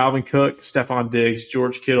 9, Dalvin Cook, Stephon Diggs,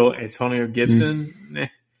 George Kittle, Antonio Gibson.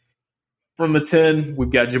 From the 10, we've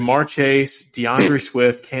got Jamar Chase, DeAndre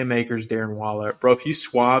Swift, Cam Akers, Darren Waller. Bro, if you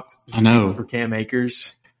swapped for Cam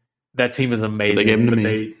Akers, that team is amazing. They gave him to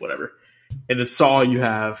me. Whatever. And then Saul, you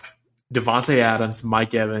have Devontae Adams,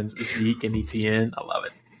 Mike Evans, Zeke, and ETN. I love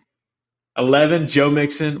it. 11, Joe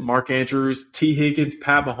Mixon, Mark Andrews, T. Higgins,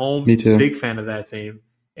 Pat Mahomes. Me too. Big fan of that team.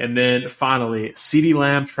 And then finally, CeeDee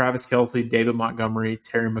Lamb, Travis Kelce, David Montgomery,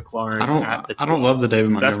 Terry McLaurin. I don't love the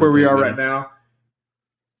David Montgomery. That's where we are right now.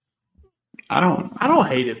 I don't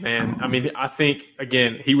hate it, man. I mean, I think,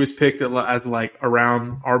 again, he was picked as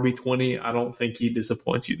around RB20. I don't think he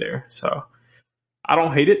disappoints you there. So I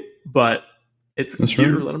don't hate it, but it's a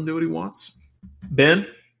computer. Right. Let him do what he wants. Ben,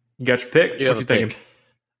 you got your pick? What you thinking?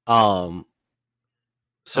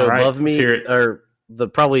 So right, above me, or the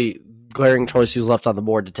probably glaring choice who's left on the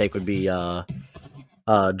board to take would be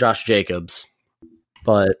Josh Jacobs,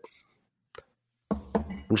 but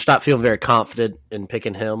I'm just not feeling very confident in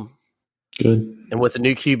picking him. Good. And with a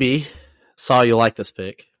new QB, Saul, you'll like this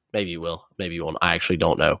pick. Maybe you will. Maybe you won't. I actually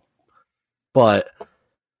don't know. But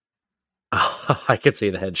I can see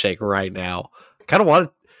the head shake right now. I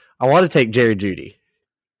want to take Jerry Jeudy.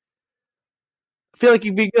 I feel like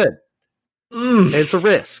he'd be good. It's a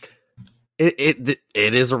risk. It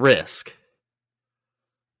is a risk,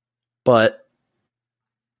 but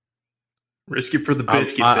risk it for the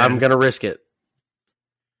biscuit. I'm gonna risk it.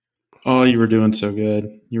 Oh, you were doing so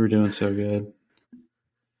good. You were doing so good.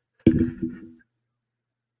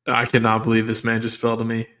 I cannot believe this man just fell to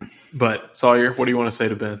me. But Sawyer, what do you want to say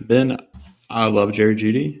to Ben? Ben, I love Jerry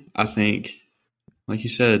Jeudy. I think, like you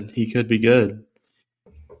said, he could be good.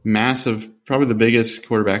 Massive, probably the biggest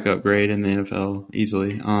quarterback upgrade in the NFL,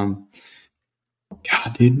 easily.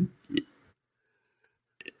 God, dude,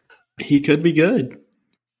 he could be good,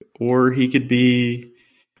 or he could be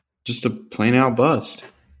just a plain out bust.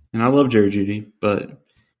 And I love Jerry Jeudy, but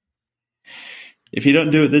if he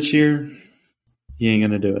doesn't do it this year, he ain't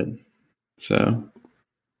gonna do it. So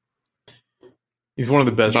he's one of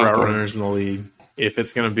the best route runners in the league. If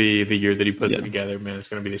it's going to be the year that he puts it together, man, it's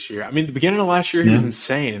going to be this year. I mean, the beginning of last year, he was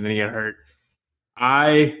insane, and then he got hurt.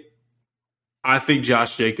 I think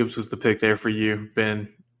Josh Jacobs was the pick there for you, Ben.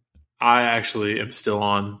 I actually am still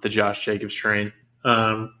on the Josh Jacobs train.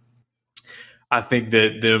 I think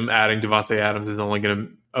that them adding Devontae Adams is only going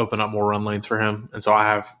to open up more run lanes for him, and so I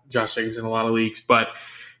have Josh Jacobs in a lot of leagues. But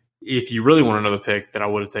if you really want another pick that I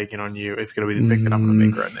would have taken on you, it's going to be the pick that I'm going to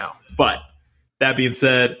make right now. But that being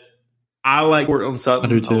said, I like Courtland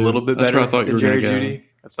Sutton a little bit better than Jerry Jeudy.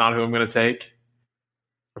 That's not who I'm going to take.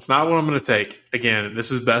 That's not what I'm going to take. Again,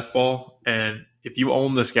 this is best ball, and if you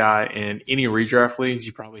own this guy in any redraft leagues,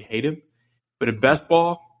 you probably hate him. But in best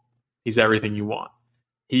ball, he's everything you want.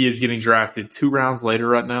 He is getting drafted 2 rounds later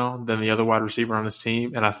right now than the other wide receiver on his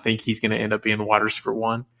team, and I think he's going to end up being the wide receiver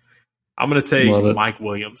 1. I'm going to take Mike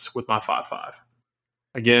Williams with my 5-5.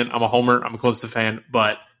 Again, I'm a homer. I'm a Clemson fan,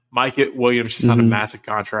 but Mike Williams just signed a massive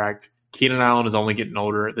contract. Keenan Allen is only getting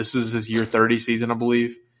older. This is his year 30 season, I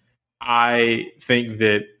believe. I think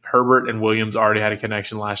that Herbert and Williams already had a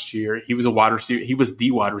connection last year. He was a wide receiver. He was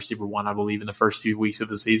the wide receiver 1, I believe, in the first few weeks of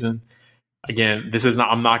the season. Again, this is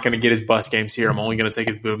not. I'm not going to get his bust games here. I'm only going to take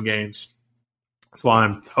his boom games. That's why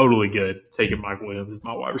I'm totally good taking Mike Williams as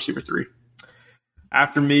my wide receiver 3.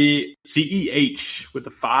 After me, CEH with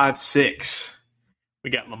the 5-6. We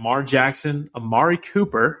got Lamar Jackson, Amari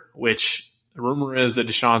Cooper, which the rumor is that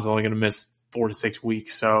Deshaun's only going to miss 4 to 6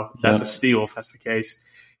 weeks, so that's a steal if that's the case.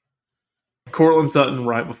 Courtland Sutton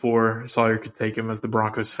right before Sawyer could take him as the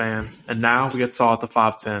Broncos fan, and now we get Saw at the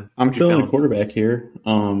 5-10. I'm feeling a quarterback here,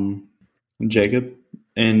 Jacob,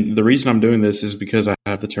 and the reason I'm doing this is because I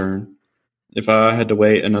have the turn. If I had to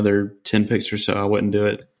wait another 10 picks or so, I wouldn't do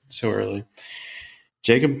it so early.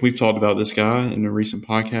 Jacob, we've talked about this guy in a recent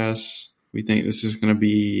podcast. We think this is going to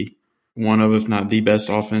be one of, if not the best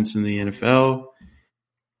offense in the NFL.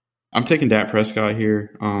 I'm taking Dak Prescott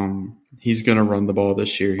here. He's going to run the ball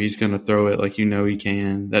this year. He's going to throw it like you know he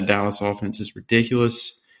can. That Dallas offense is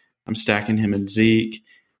ridiculous. I'm stacking him and Zeke.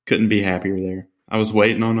 Couldn't be happier there. I was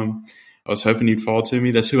waiting on him. I was hoping he'd fall to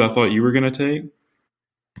me. That's who I thought you were going to take.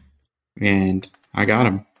 And I got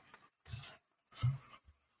him.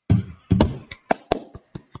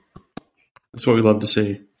 That's what we love to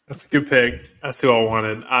see. That's a good pick. That's who I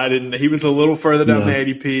wanted. I didn't. He was a little further down the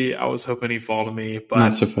ADP. I was hoping he'd fall to me, but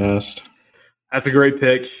not so fast. That's a great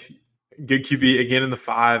pick. Good QB again in the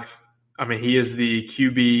 5. I mean, he is the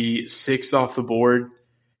QB 6 off the board.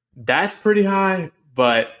 That's pretty high,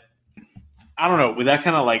 but I don't know. With that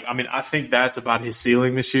kind of I think that's about his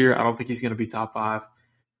ceiling this year. I don't think he's going to be top 5,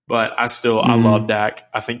 but I love Dak.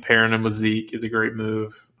 I think pairing him with Zeke is a great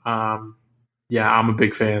move. I'm a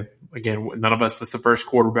big fan. Again, none of us, that's the first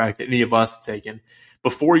quarterback that any of us have taken.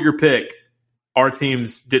 Before your pick, our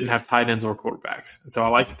teams didn't have tight ends or quarterbacks. And so I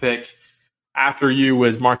like the pick. After you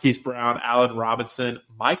was Marquise Brown, Allen Robinson,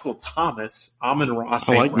 Michael Thomas, Amon-Ra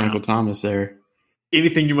St. I like Brown. Michael Thomas there.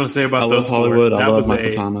 Anything you want to say about those four? Hollywood. I love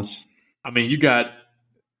Michael Thomas. I mean, you got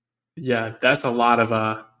that's a lot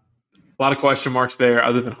of question marks there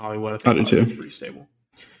other than Hollywood. I think I do too. It's pretty stable.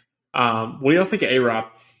 What do y'all think of A-Rob?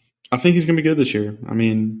 I think he's going to be good this year. I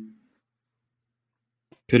mean,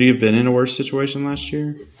 could he have been in a worse situation last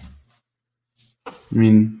year? I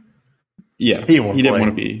mean, yeah, he didn't want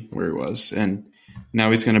to be where he was. And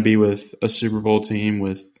now he's going to be with a Super Bowl team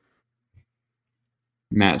with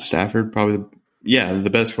Matt Stafford, probably the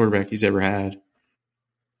best quarterback he's ever had.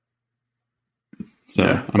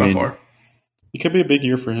 So, I mean, it could be a big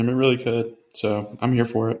year for him. It really could. So, I'm here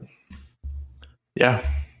for it. Yeah.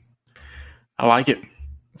 I like it.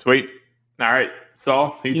 Sweet. All right.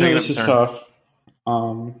 Saul, who you taking this is tough.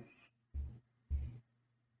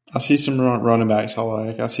 I see some running backs I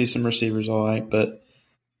like. I see some receivers I like, but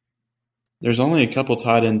There's only a couple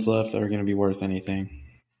tight ends left that are going to be worth anything.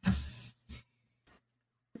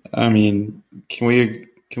 I mean, can we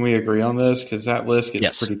agree on this? Because that list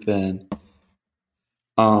gets pretty thin.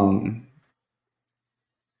 And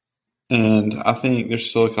I think there's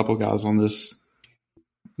still a couple guys on this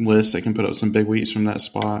list that can put up some big weeks from that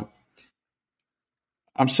spot.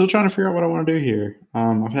 I'm still trying to figure out what I want to do here.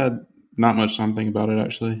 I've had not much time to think about it,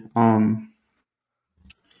 actually. I'm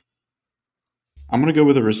going to go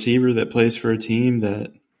with a receiver that plays for a team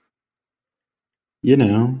that,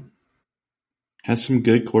 has some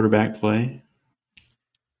good quarterback play.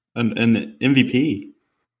 An MVP,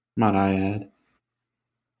 might I add.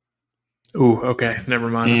 Ooh, okay. Never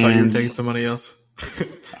mind. I thought you were taking somebody else.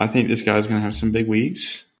 I think this guy's going to have some big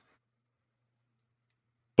weeks.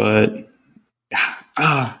 But,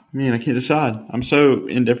 man, I can't decide. I'm so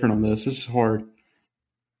indifferent on this. This is hard.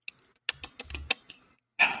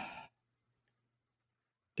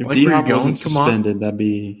 If D-Hop wasn't suspended,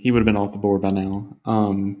 he would have been off the board by now.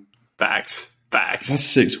 Facts. That's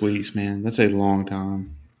 6 weeks, man. That's a long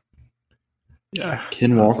time. Yeah.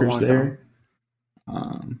 Ken Walker's there.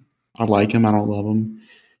 I like him. I don't love him.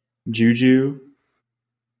 Juju,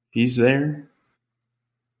 he's there.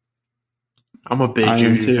 I'm a big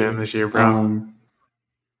Juju fan this year, bro.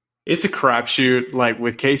 It's a crapshoot. Like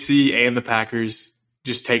with KC and the Packers,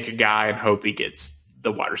 just take a guy and hope he gets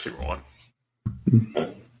the wide receiver one.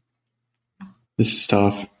 This is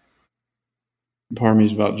tough. Part of me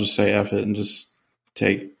is about to just say F it and just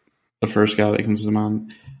take the first guy that comes to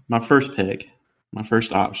mind. My first pick, my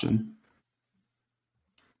first option.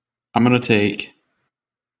 I'm going to take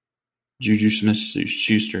Juju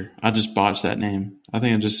Smith-Schuster. I just botched that name. I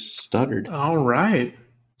think I just stuttered. All right.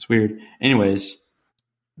 It's weird. Anyways.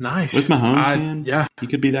 Nice. With Mahomes, man, yeah, he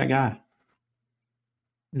could be that guy.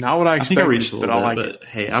 Not what I expected, I think I reached a little bit, I like but it.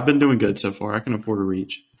 Hey, I've been doing good so far. I can afford to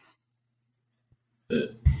reach.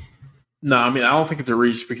 No, I mean, I don't think it's a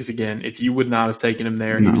reach because, again, if you would not have taken him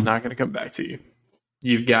there, he was not going to come back to you.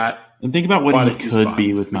 You've got and think about what he could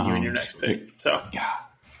be with Mahomes. In your next pick. So, God.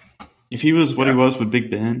 If he was what he was with Big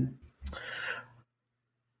Ben.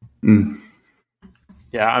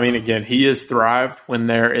 Yeah, I mean, again, he has thrived when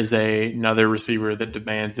there is another receiver that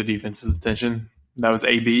demands the defense's attention. That was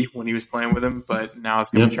AB when he was playing with him, but now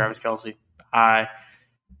it's going to be Travis Kelce. I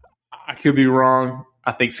could be wrong.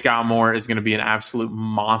 I think Scott Moore is going to be an absolute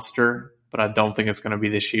monster, but I don't think it's going to be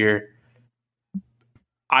this year.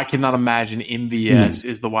 I cannot imagine MVS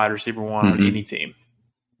is the wide receiver one on any team.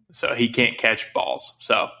 So he can't catch balls.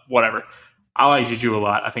 So whatever. I like Juju a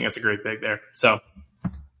lot. I think that's a great pick there. So,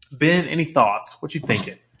 Ben, any thoughts? What you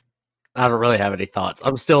thinking? I don't really have any thoughts.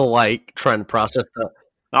 I'm still trying to process the.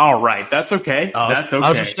 All right, that's okay. That's okay. I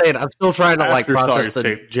was just saying, I'm still trying to process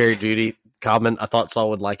the Jerry Jeudy comment. I thought Saul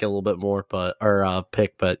would like it a little bit more,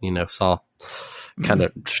 pick, but Saul kind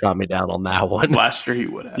of shot me down on that one. Last year he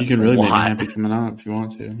would have. You can really make me happy coming out if you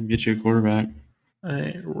want to. Get you a quarterback.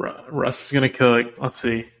 Hey, Russ is going to cook. Let's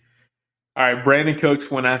see. All right, Brandon Cooks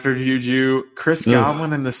went after Juju. Chris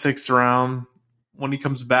Godwin in the 6th round. When he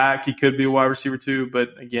comes back, he could be a wide receiver too,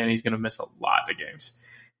 but again, he's going to miss a lot of games.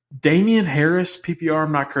 Damian Harris, PPR,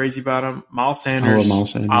 I'm not crazy about him. Miles Sanders,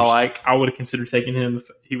 I would have considered taking him if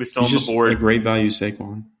he was still on the board. A great value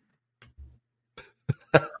Saquon.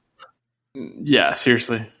 Yeah,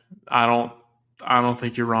 seriously. I don't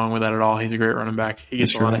think you're wrong with that at all. He's a great running back. He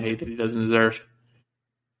gets a lot of hate that he doesn't deserve.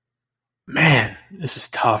 Man, this is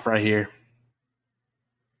tough right here.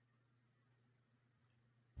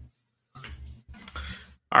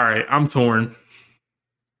 All right, I'm torn.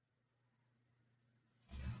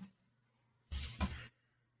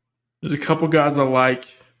 There's a couple guys I like.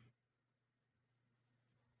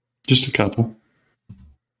 Just a couple.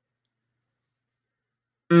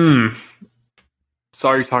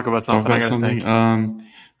 Sorry to talk about something. I gotta think.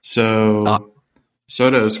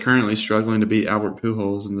 Soto is currently struggling to beat Albert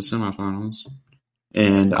Pujols in the semifinals.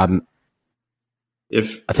 And I think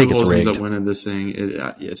Pujols it's rigged. ends up winning this thing,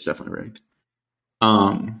 it's definitely rigged.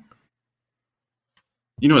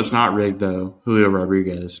 It's not rigged, though. Julio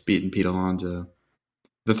Rodriguez beating Pete Alonso.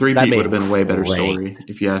 The 3-peat would have been a way better story,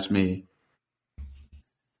 if you ask me.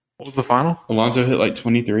 What was the final? Alonso hit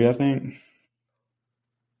 23, I think.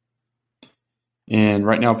 And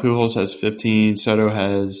right now, Pujols has 15. Soto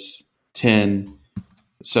has 10.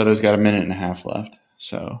 Soto's got a minute and a half left.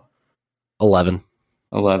 So 11.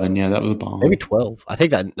 11, yeah, that was a bomb. Maybe 12. I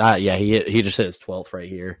think that, he just hit his 12th right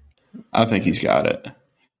here. I think he's got it.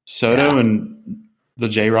 Soto and the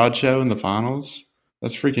J-Rod show in the finals,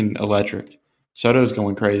 that's freaking electric. Soto's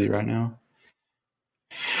going crazy right now.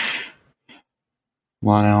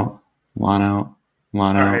 Line out. All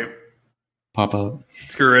right. pop up.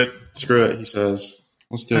 Screw it. Screw it, he says.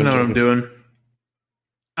 Let's do it. I know what I'm Jacob. doing.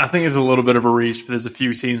 I think it's a little bit of a reach, but there's a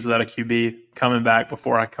few teams without a QB coming back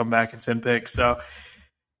before I come back and send picks. So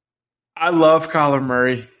I love Kyler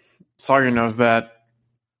Murray. Sawyer knows that.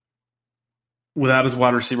 Without his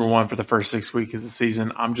wide receiver one for the first 6 weeks of the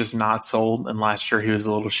season, I'm just not sold. And last year he was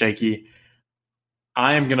a little shaky.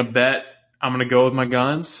 I am going to bet. I'm going to go with my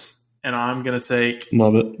guns, and I'm going to take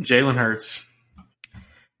Love it. Jalen Hurts.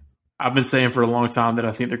 I've been saying for a long time that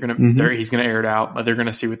I think he's going to air it out. But they're going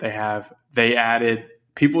to see what they have. They added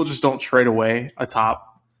 – people just don't trade away a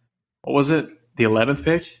top – what was it? The 11th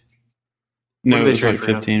pick? No, it was like 15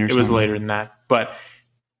 or something. It was later than that. But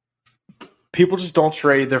people just don't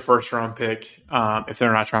trade their first-round pick if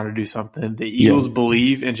they're not trying to do something. The Eagles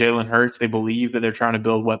believe in Jalen Hurts. They believe that they're trying to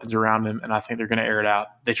build weapons around him, and I think they're going to air it out.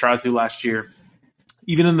 They tried to last year.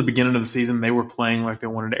 Even in the beginning of the season, they were playing like they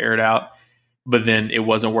wanted to air it out, but then it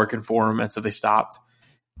wasn't working for them, and so they stopped.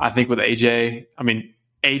 I think with A.J.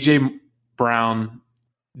 Brown,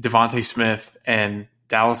 Devontae Smith, and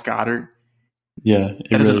Dallas Goedert,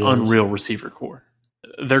 that is an unreal receiver core.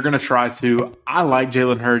 They're going to try to. I like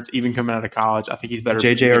Jalen Hurts even coming out of college. I think he's better.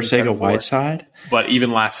 J.J. Arcega-Whiteside, but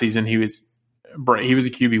even last season he was a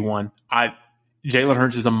QB1. Jalen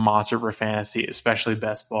Hurts is a monster for fantasy, especially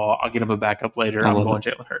best ball. I'll get him a backup later. I'm going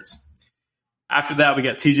Jalen Hurts. After that, we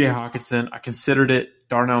got T.J. Hawkinson. I considered it.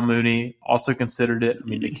 Darnell Mooney also considered it. I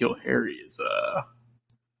mean, N'Keal Harry is.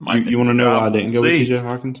 You want to know why I didn't go with T.J.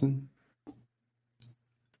 Hawkinson?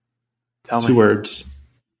 Tell me. 2 words.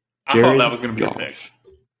 I thought that was going to be a pick.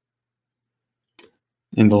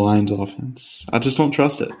 In the Lions offense. I just don't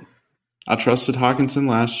trust it. I trusted Hawkinson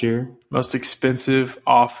last year. Most expensive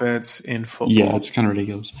offense in football. Yeah, it's kind of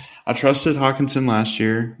ridiculous. I trusted Hawkinson last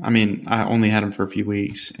year. I mean, I only had him for a few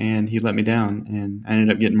weeks, and he let me down, and I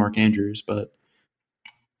ended up getting Mark Andrews. But,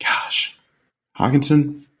 gosh,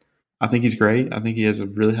 Hawkinson, I think he's great. I think he has a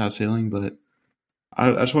really high ceiling, but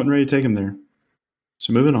I just wasn't ready to take him there.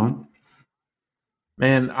 So, moving on.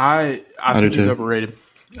 Man, I think he's overrated.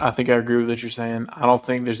 I think I agree with what you're saying. I don't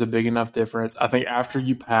think there's a big enough difference. I think after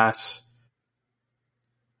you pass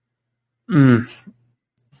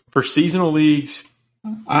for seasonal leagues,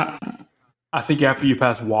 I think after you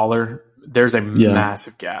pass Waller, there's a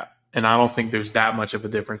massive gap. And I don't think there's that much of a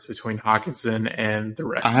difference between Hawkinson and the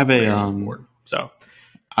rest of the players on the board. So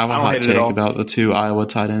I have a hot take about the 2 Iowa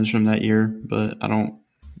tight ends from that year, but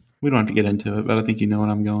we don't have to get into it, but I think you know what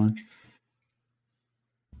I'm going.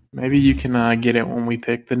 Maybe you can get it when we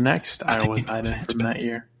pick the next Iowa tight end from that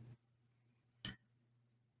year.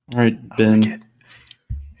 All right, Ben.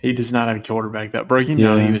 He does not have a quarterback. That breaking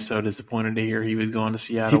down, he was so disappointed to hear he was going to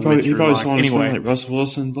Seattle. He probably saw anyway. Like Russell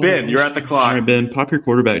Wilson. Ben, you're at the clock. All right, Ben, pop your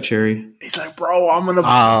quarterback cherry. He's like, bro, I'm going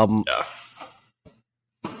to...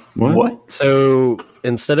 What? So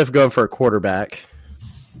instead of going for a quarterback,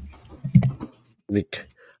 I'm going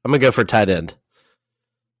to go for tight end.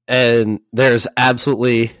 And there's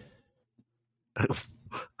absolutely... I'm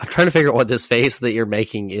trying to figure out what this face that you're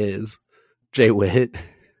making is, Jay Whitt.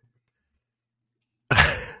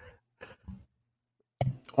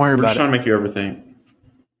 Don't worry about it. We're just trying to make you overthink.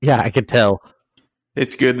 Yeah, I could tell.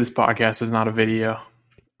 It's good this podcast is not a video.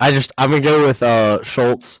 I'm going to go with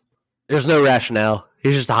Schultz. There's no rationale.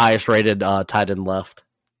 He's just the highest rated tight end left.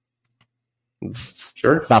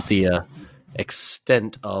 Sure. About the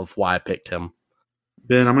extent of why I picked him.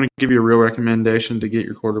 Ben, I'm going to give you a real recommendation to get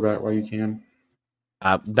your quarterback while you can.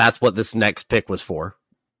 That's what this next pick was for.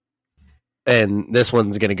 And this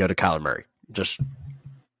one's going to go to Kyler Murray. Just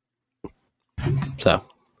so.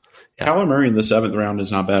 Yeah. Kyler Murray in the 7th round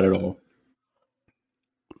is not bad at all.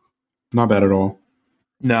 Not bad at all.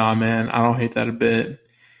 No, man, I don't hate that a bit.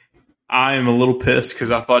 I am a little pissed because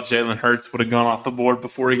I thought Jalen Hurts would have gone off the board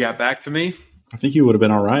before he got back to me. I think he would have been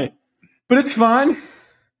all right. But it's fine.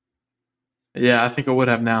 Yeah, I think I would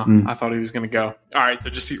have now. I thought he was going to go. All right, so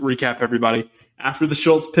just to recap, everybody. After the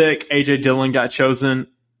Schultz pick, A.J. Dillon got chosen.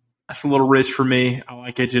 That's a little rich for me. I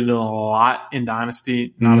like A.J. Dillon a lot in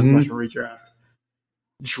Dynasty, not as much in redraft.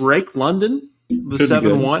 Drake London, the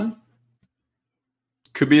 7-1.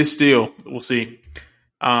 Could be a steal. We'll see.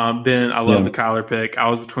 Ben, I love the Kyler pick. I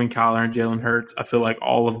was between Kyler and Jalen Hurts. I feel like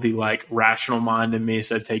all of the rational mind in me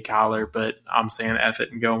said take Kyler, but I'm saying F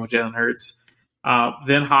it and going with Jalen Hurts.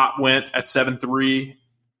 Then Hot went at 7-3.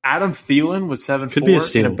 Adam Thielen was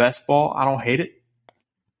 7-4 in a best ball. I don't hate it.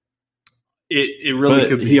 It really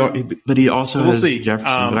could be. But he also has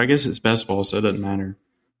Jefferson. But I guess it's best ball, so it doesn't matter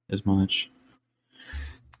as much.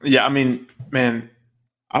 Yeah, I mean, man.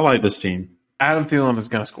 I like this team. Adam Thielen is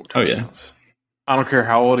going to score touchdowns. I don't care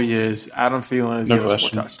how old he is. Adam Thielen is going to score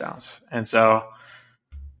touchdowns. And so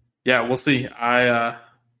Yeah, we'll see. I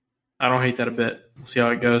don't hate that a bit. We'll see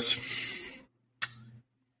how it goes.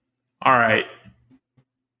 All right.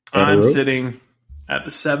 I'm sitting at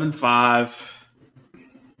the 7-5,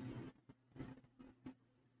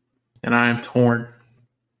 and I am torn.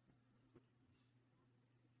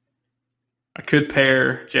 I could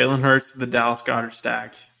pair Jalen Hurts with the Dallas Goedert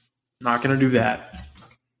stack. Not going to do that.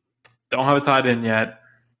 Don't have a tight end yet.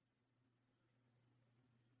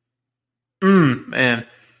 Man.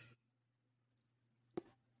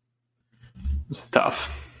 This is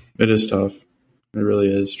tough. It is tough. It really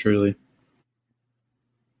is, truly.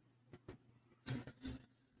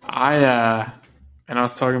 And I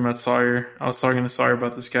was talking about Sawyer. I was talking to Sawyer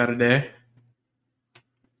about this guy today.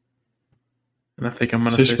 And I think I'm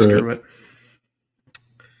going to say screw it.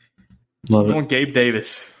 Love it. I want Gabe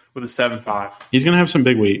Davis with a 7-5. He's going to have some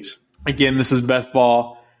big weeks. Again, this is best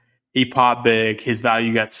ball. He popped big. His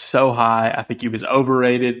value got so high. I think he was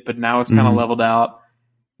overrated, but now it's kind of leveled out.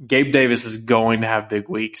 Gabe Davis is going to have big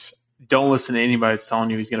weeks. Don't listen to anybody that's telling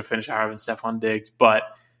you he's going to finish higher than Stephon Diggs, but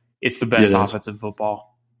it's the best offense in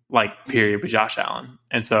football, period, with Josh Allen.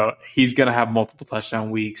 And so he's going to have multiple touchdown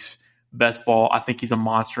weeks. Best ball, I think he's a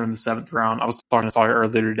monster in the 7th round. I was talking to Sawyer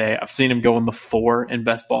earlier today. I've seen him go in the 4 in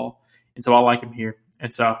best ball, and so I like him here.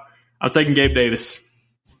 And so I'm taking Gabe Davis.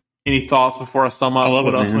 Any thoughts before I sum up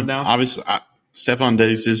what else went down? Obviously, Stephon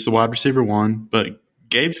Diggs is the wide receiver 1, but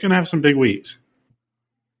Gabe's going to have some big weeks.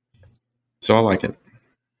 So I like it.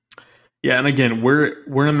 Yeah, and again,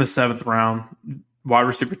 we're in the 7th round. Wide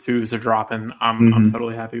receiver 2s are dropping. I'm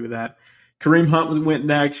totally happy with that. Kareem Hunt went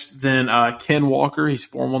next. Then Ken Walker, he's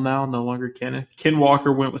formal now, no longer Kenneth. Ken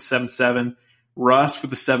Walker went with 7-7. Russ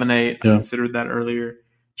with the 7-8. I considered that earlier.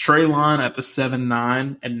 Treylon at the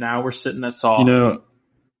 7-9, and now we're sitting at Saul.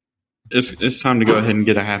 It's time to go ahead and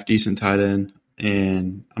get a half decent tight end,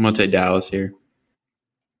 and I'm going to take Dallas here.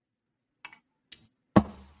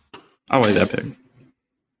 I like that pick.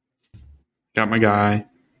 Got my guy.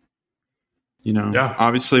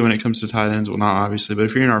 Obviously when it comes to tight ends, well, not obviously, but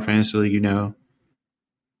if you're in our fantasy league,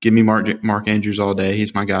 give me Mark Andrews all day.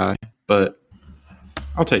 He's my guy, but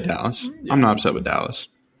I'll take Dallas. Yeah. I'm not upset with Dallas.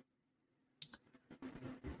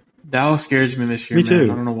 Dallas scares me this year. Me too. I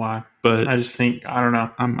don't know why, but I just think I don't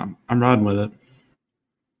know. I'm riding with it.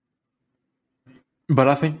 But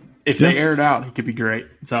I think if they air it out, he could be great.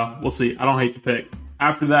 So we'll see. I don't hate the pick.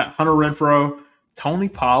 After that, Hunter Renfrow, Tony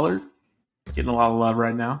Pollard, getting a lot of love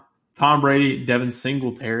right now. Tom Brady, Devin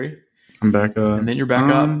Singletary. I'm back up. And then you're back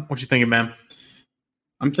up. What you thinking, man?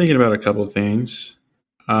 I'm thinking about a couple of things.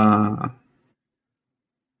 Not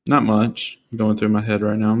much going through my head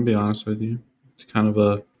right now, I'm going to be honest with you. It's kind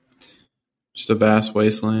of just a vast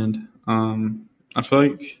wasteland. I feel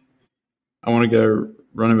like I want to go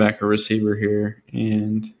running back or receiver here.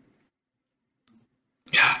 And,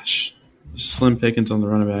 gosh, slim pickings on the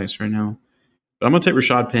running backs right now. But I'm going to take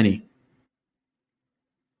Rashad Penny.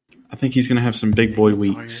 I think he's going to have some big boy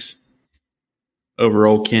weeks over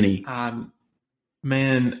old Kenny.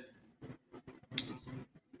 Man,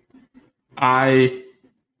 I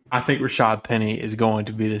think Rashad Penny is going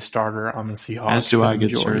to be the starter on the Seahawks for the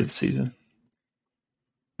majority of the season.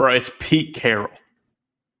 Bro, it's Pete Carroll.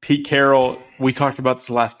 Pete Carroll, we talked about this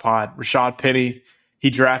last pod. Rashad Penny, he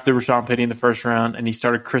drafted Rashad Penny in the 1st round, and he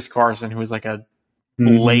started Chris Carson, who was like a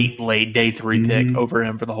late day 3 pick over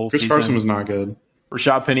him for the whole season. Chris Carson was not good.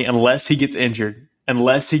 Rashad Penny, unless he gets injured,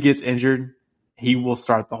 he will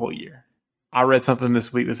start the whole year. I read something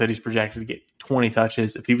this week that said he's projected to get 20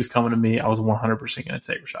 touches. If he was coming to me, I was 100% going to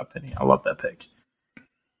take Rashad Penny. I love that pick.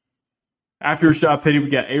 After Rashad Penny, we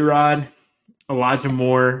got A-Rod, Elijah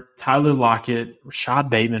Moore, Tyler Lockett, Rashad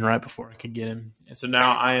Bateman right before I could get him. And so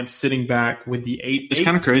now I am sitting back with the 8. It's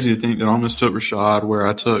kind of crazy to think that I almost took Rashad where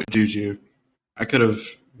I took Juju. I could have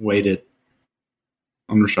waited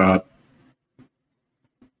on Rashad.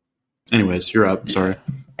 Anyways, you're up. Sorry.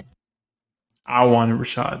 I wanted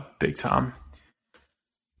Rashad big time.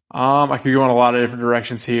 I could go in a lot of different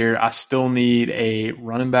directions here. I still need a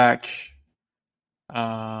running back.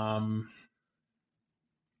 Got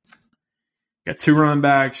 2 running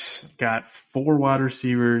backs. Got 4 wide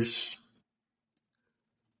receivers.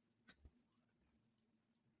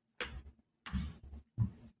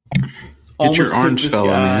 Get your orange fella,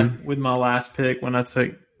 man. With my last pick when I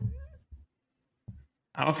took.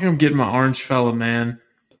 I don't think I'm getting my orange fella, man.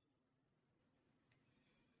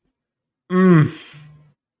 I'm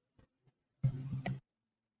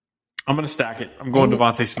going to stack it. I'm going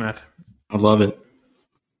Devontae Smith. I love it.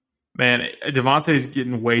 Man, Devontae is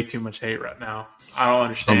getting way too much hate right now. I don't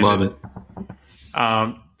understand. I love it.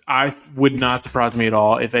 I would not surprise me at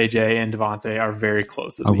all if AJ and Devontae are very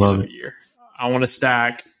close at the end of the year. I want to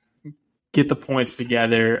stack get the points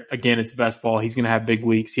together. Again, it's best ball. He's going to have big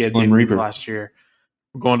weeks. He had Slim big weeks Reaper. last year.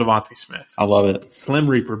 We're going Devontae Smith. I love it. Slim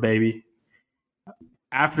Reaper, baby.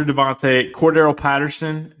 After Devontae, Cordero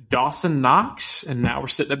Patterson, Dawson Knox, and now we're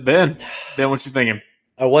sitting at Ben. Ben, what you thinking?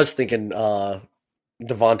 I was thinking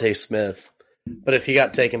Devontae Smith, but if he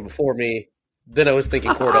got taken before me, then I was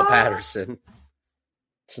thinking Cordell Patterson.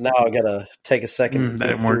 So now I got to take a second to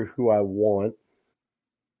think through who I want.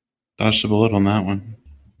 Dodged a bullet on that one.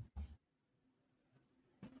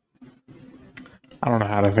 I don't know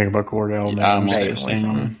how to think about Cordell. Yeah, I'm staying also away staying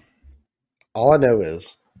from on him. All I know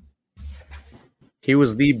is he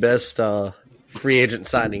was the best free agent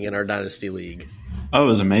signing in our Dynasty League. Oh, it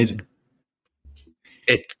was amazing.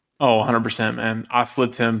 Oh, 100%, man. I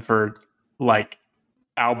flipped him for like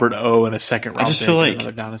Albert O in a second round. I just feel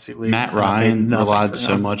like Dynasty League. Matt Ryan relied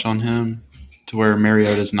so much on him to where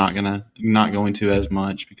Mariota's not going to as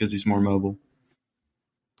much because he's more mobile.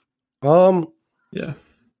 Yeah.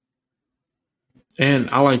 And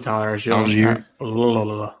I like Tyler Algier.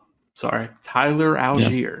 Sorry. Tyler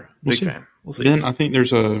Algier. Yeah. We'll Big fan. We'll see. Then I think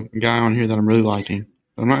there's a guy on here that I'm really liking.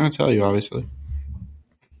 But I'm not going to tell you, obviously.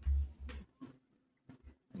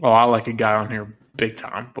 Well, I like a guy on here big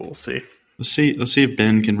time, but we'll see. Let's see if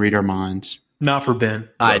Ben can read our minds. Not for Ben.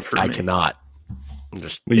 I For me. cannot. I'm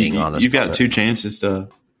just being honest. You've got two chances to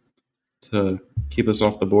keep us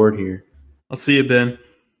off the board here. I'll see you, Ben.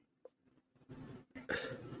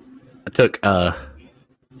 I took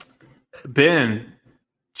Ben,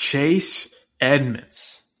 Chase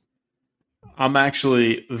Edmonds. I'm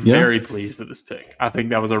actually very pleased with this pick. I think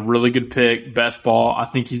that was a really good pick. Best ball. I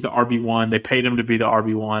think he's the RB1. They paid him to be the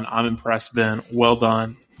RB1. I'm impressed, Ben. Well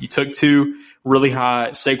done. You took two really high.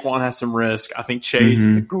 Saquon has some risk. I think Chase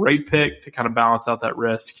is a great pick to kind of balance out that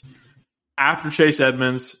risk. After Chase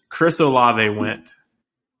Edmonds, Chris Olave went.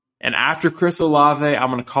 And after Chris Olave,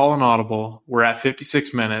 I'm going to call an audible. We're at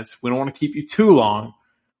 56 minutes. We don't want to keep you too long.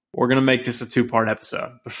 We're going to make this a two-part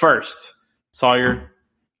episode. But first, Sawyer,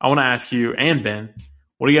 I want to ask you and Ben,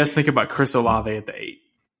 what do you guys think about Chris Olave at the 8?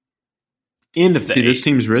 End of the 8. This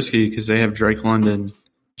team's risky because they have Drake London,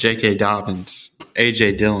 J.K. Dobbins,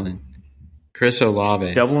 A.J. Dillon, Chris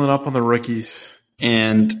Olave. Doubling up on the rookies.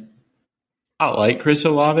 And I like Chris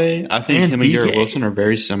Olave. I think him and Garrett Wilson are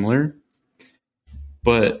very similar.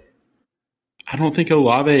 But I don't think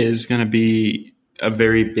Olave is going to be a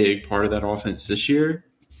very big part of that offense this year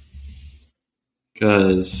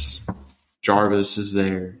because Jarvis is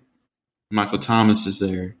there. Michael Thomas is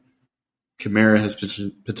there. Kamara has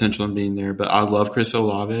potential in being there. But I love Chris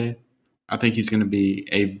Olave. I think he's going to be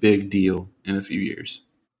a big deal in a few years.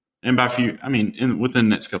 And by few, I mean within the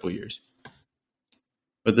next couple of years.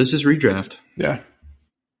 But this is redraft. Yeah.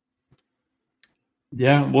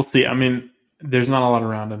 Yeah, we'll see. I mean, there's not a lot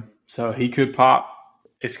around him. So he could pop.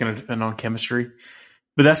 It's going to depend on chemistry.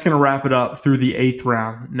 But that's going to wrap it up through the 8th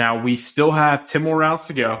round. Now, we still have 10 more rounds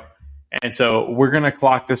to go. And so we're going to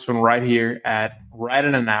clock this one right here at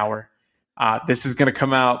an hour. This is going to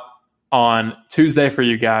come out on Tuesday for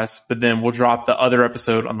you guys, but then we'll drop the other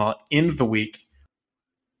episode on the end of the week.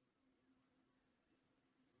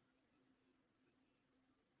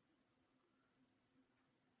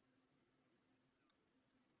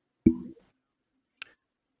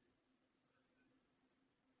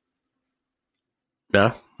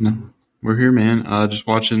 No. We're here, man. Just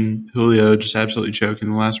watching Julio just absolutely choke in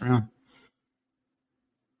the last round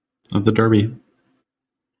of the Derby.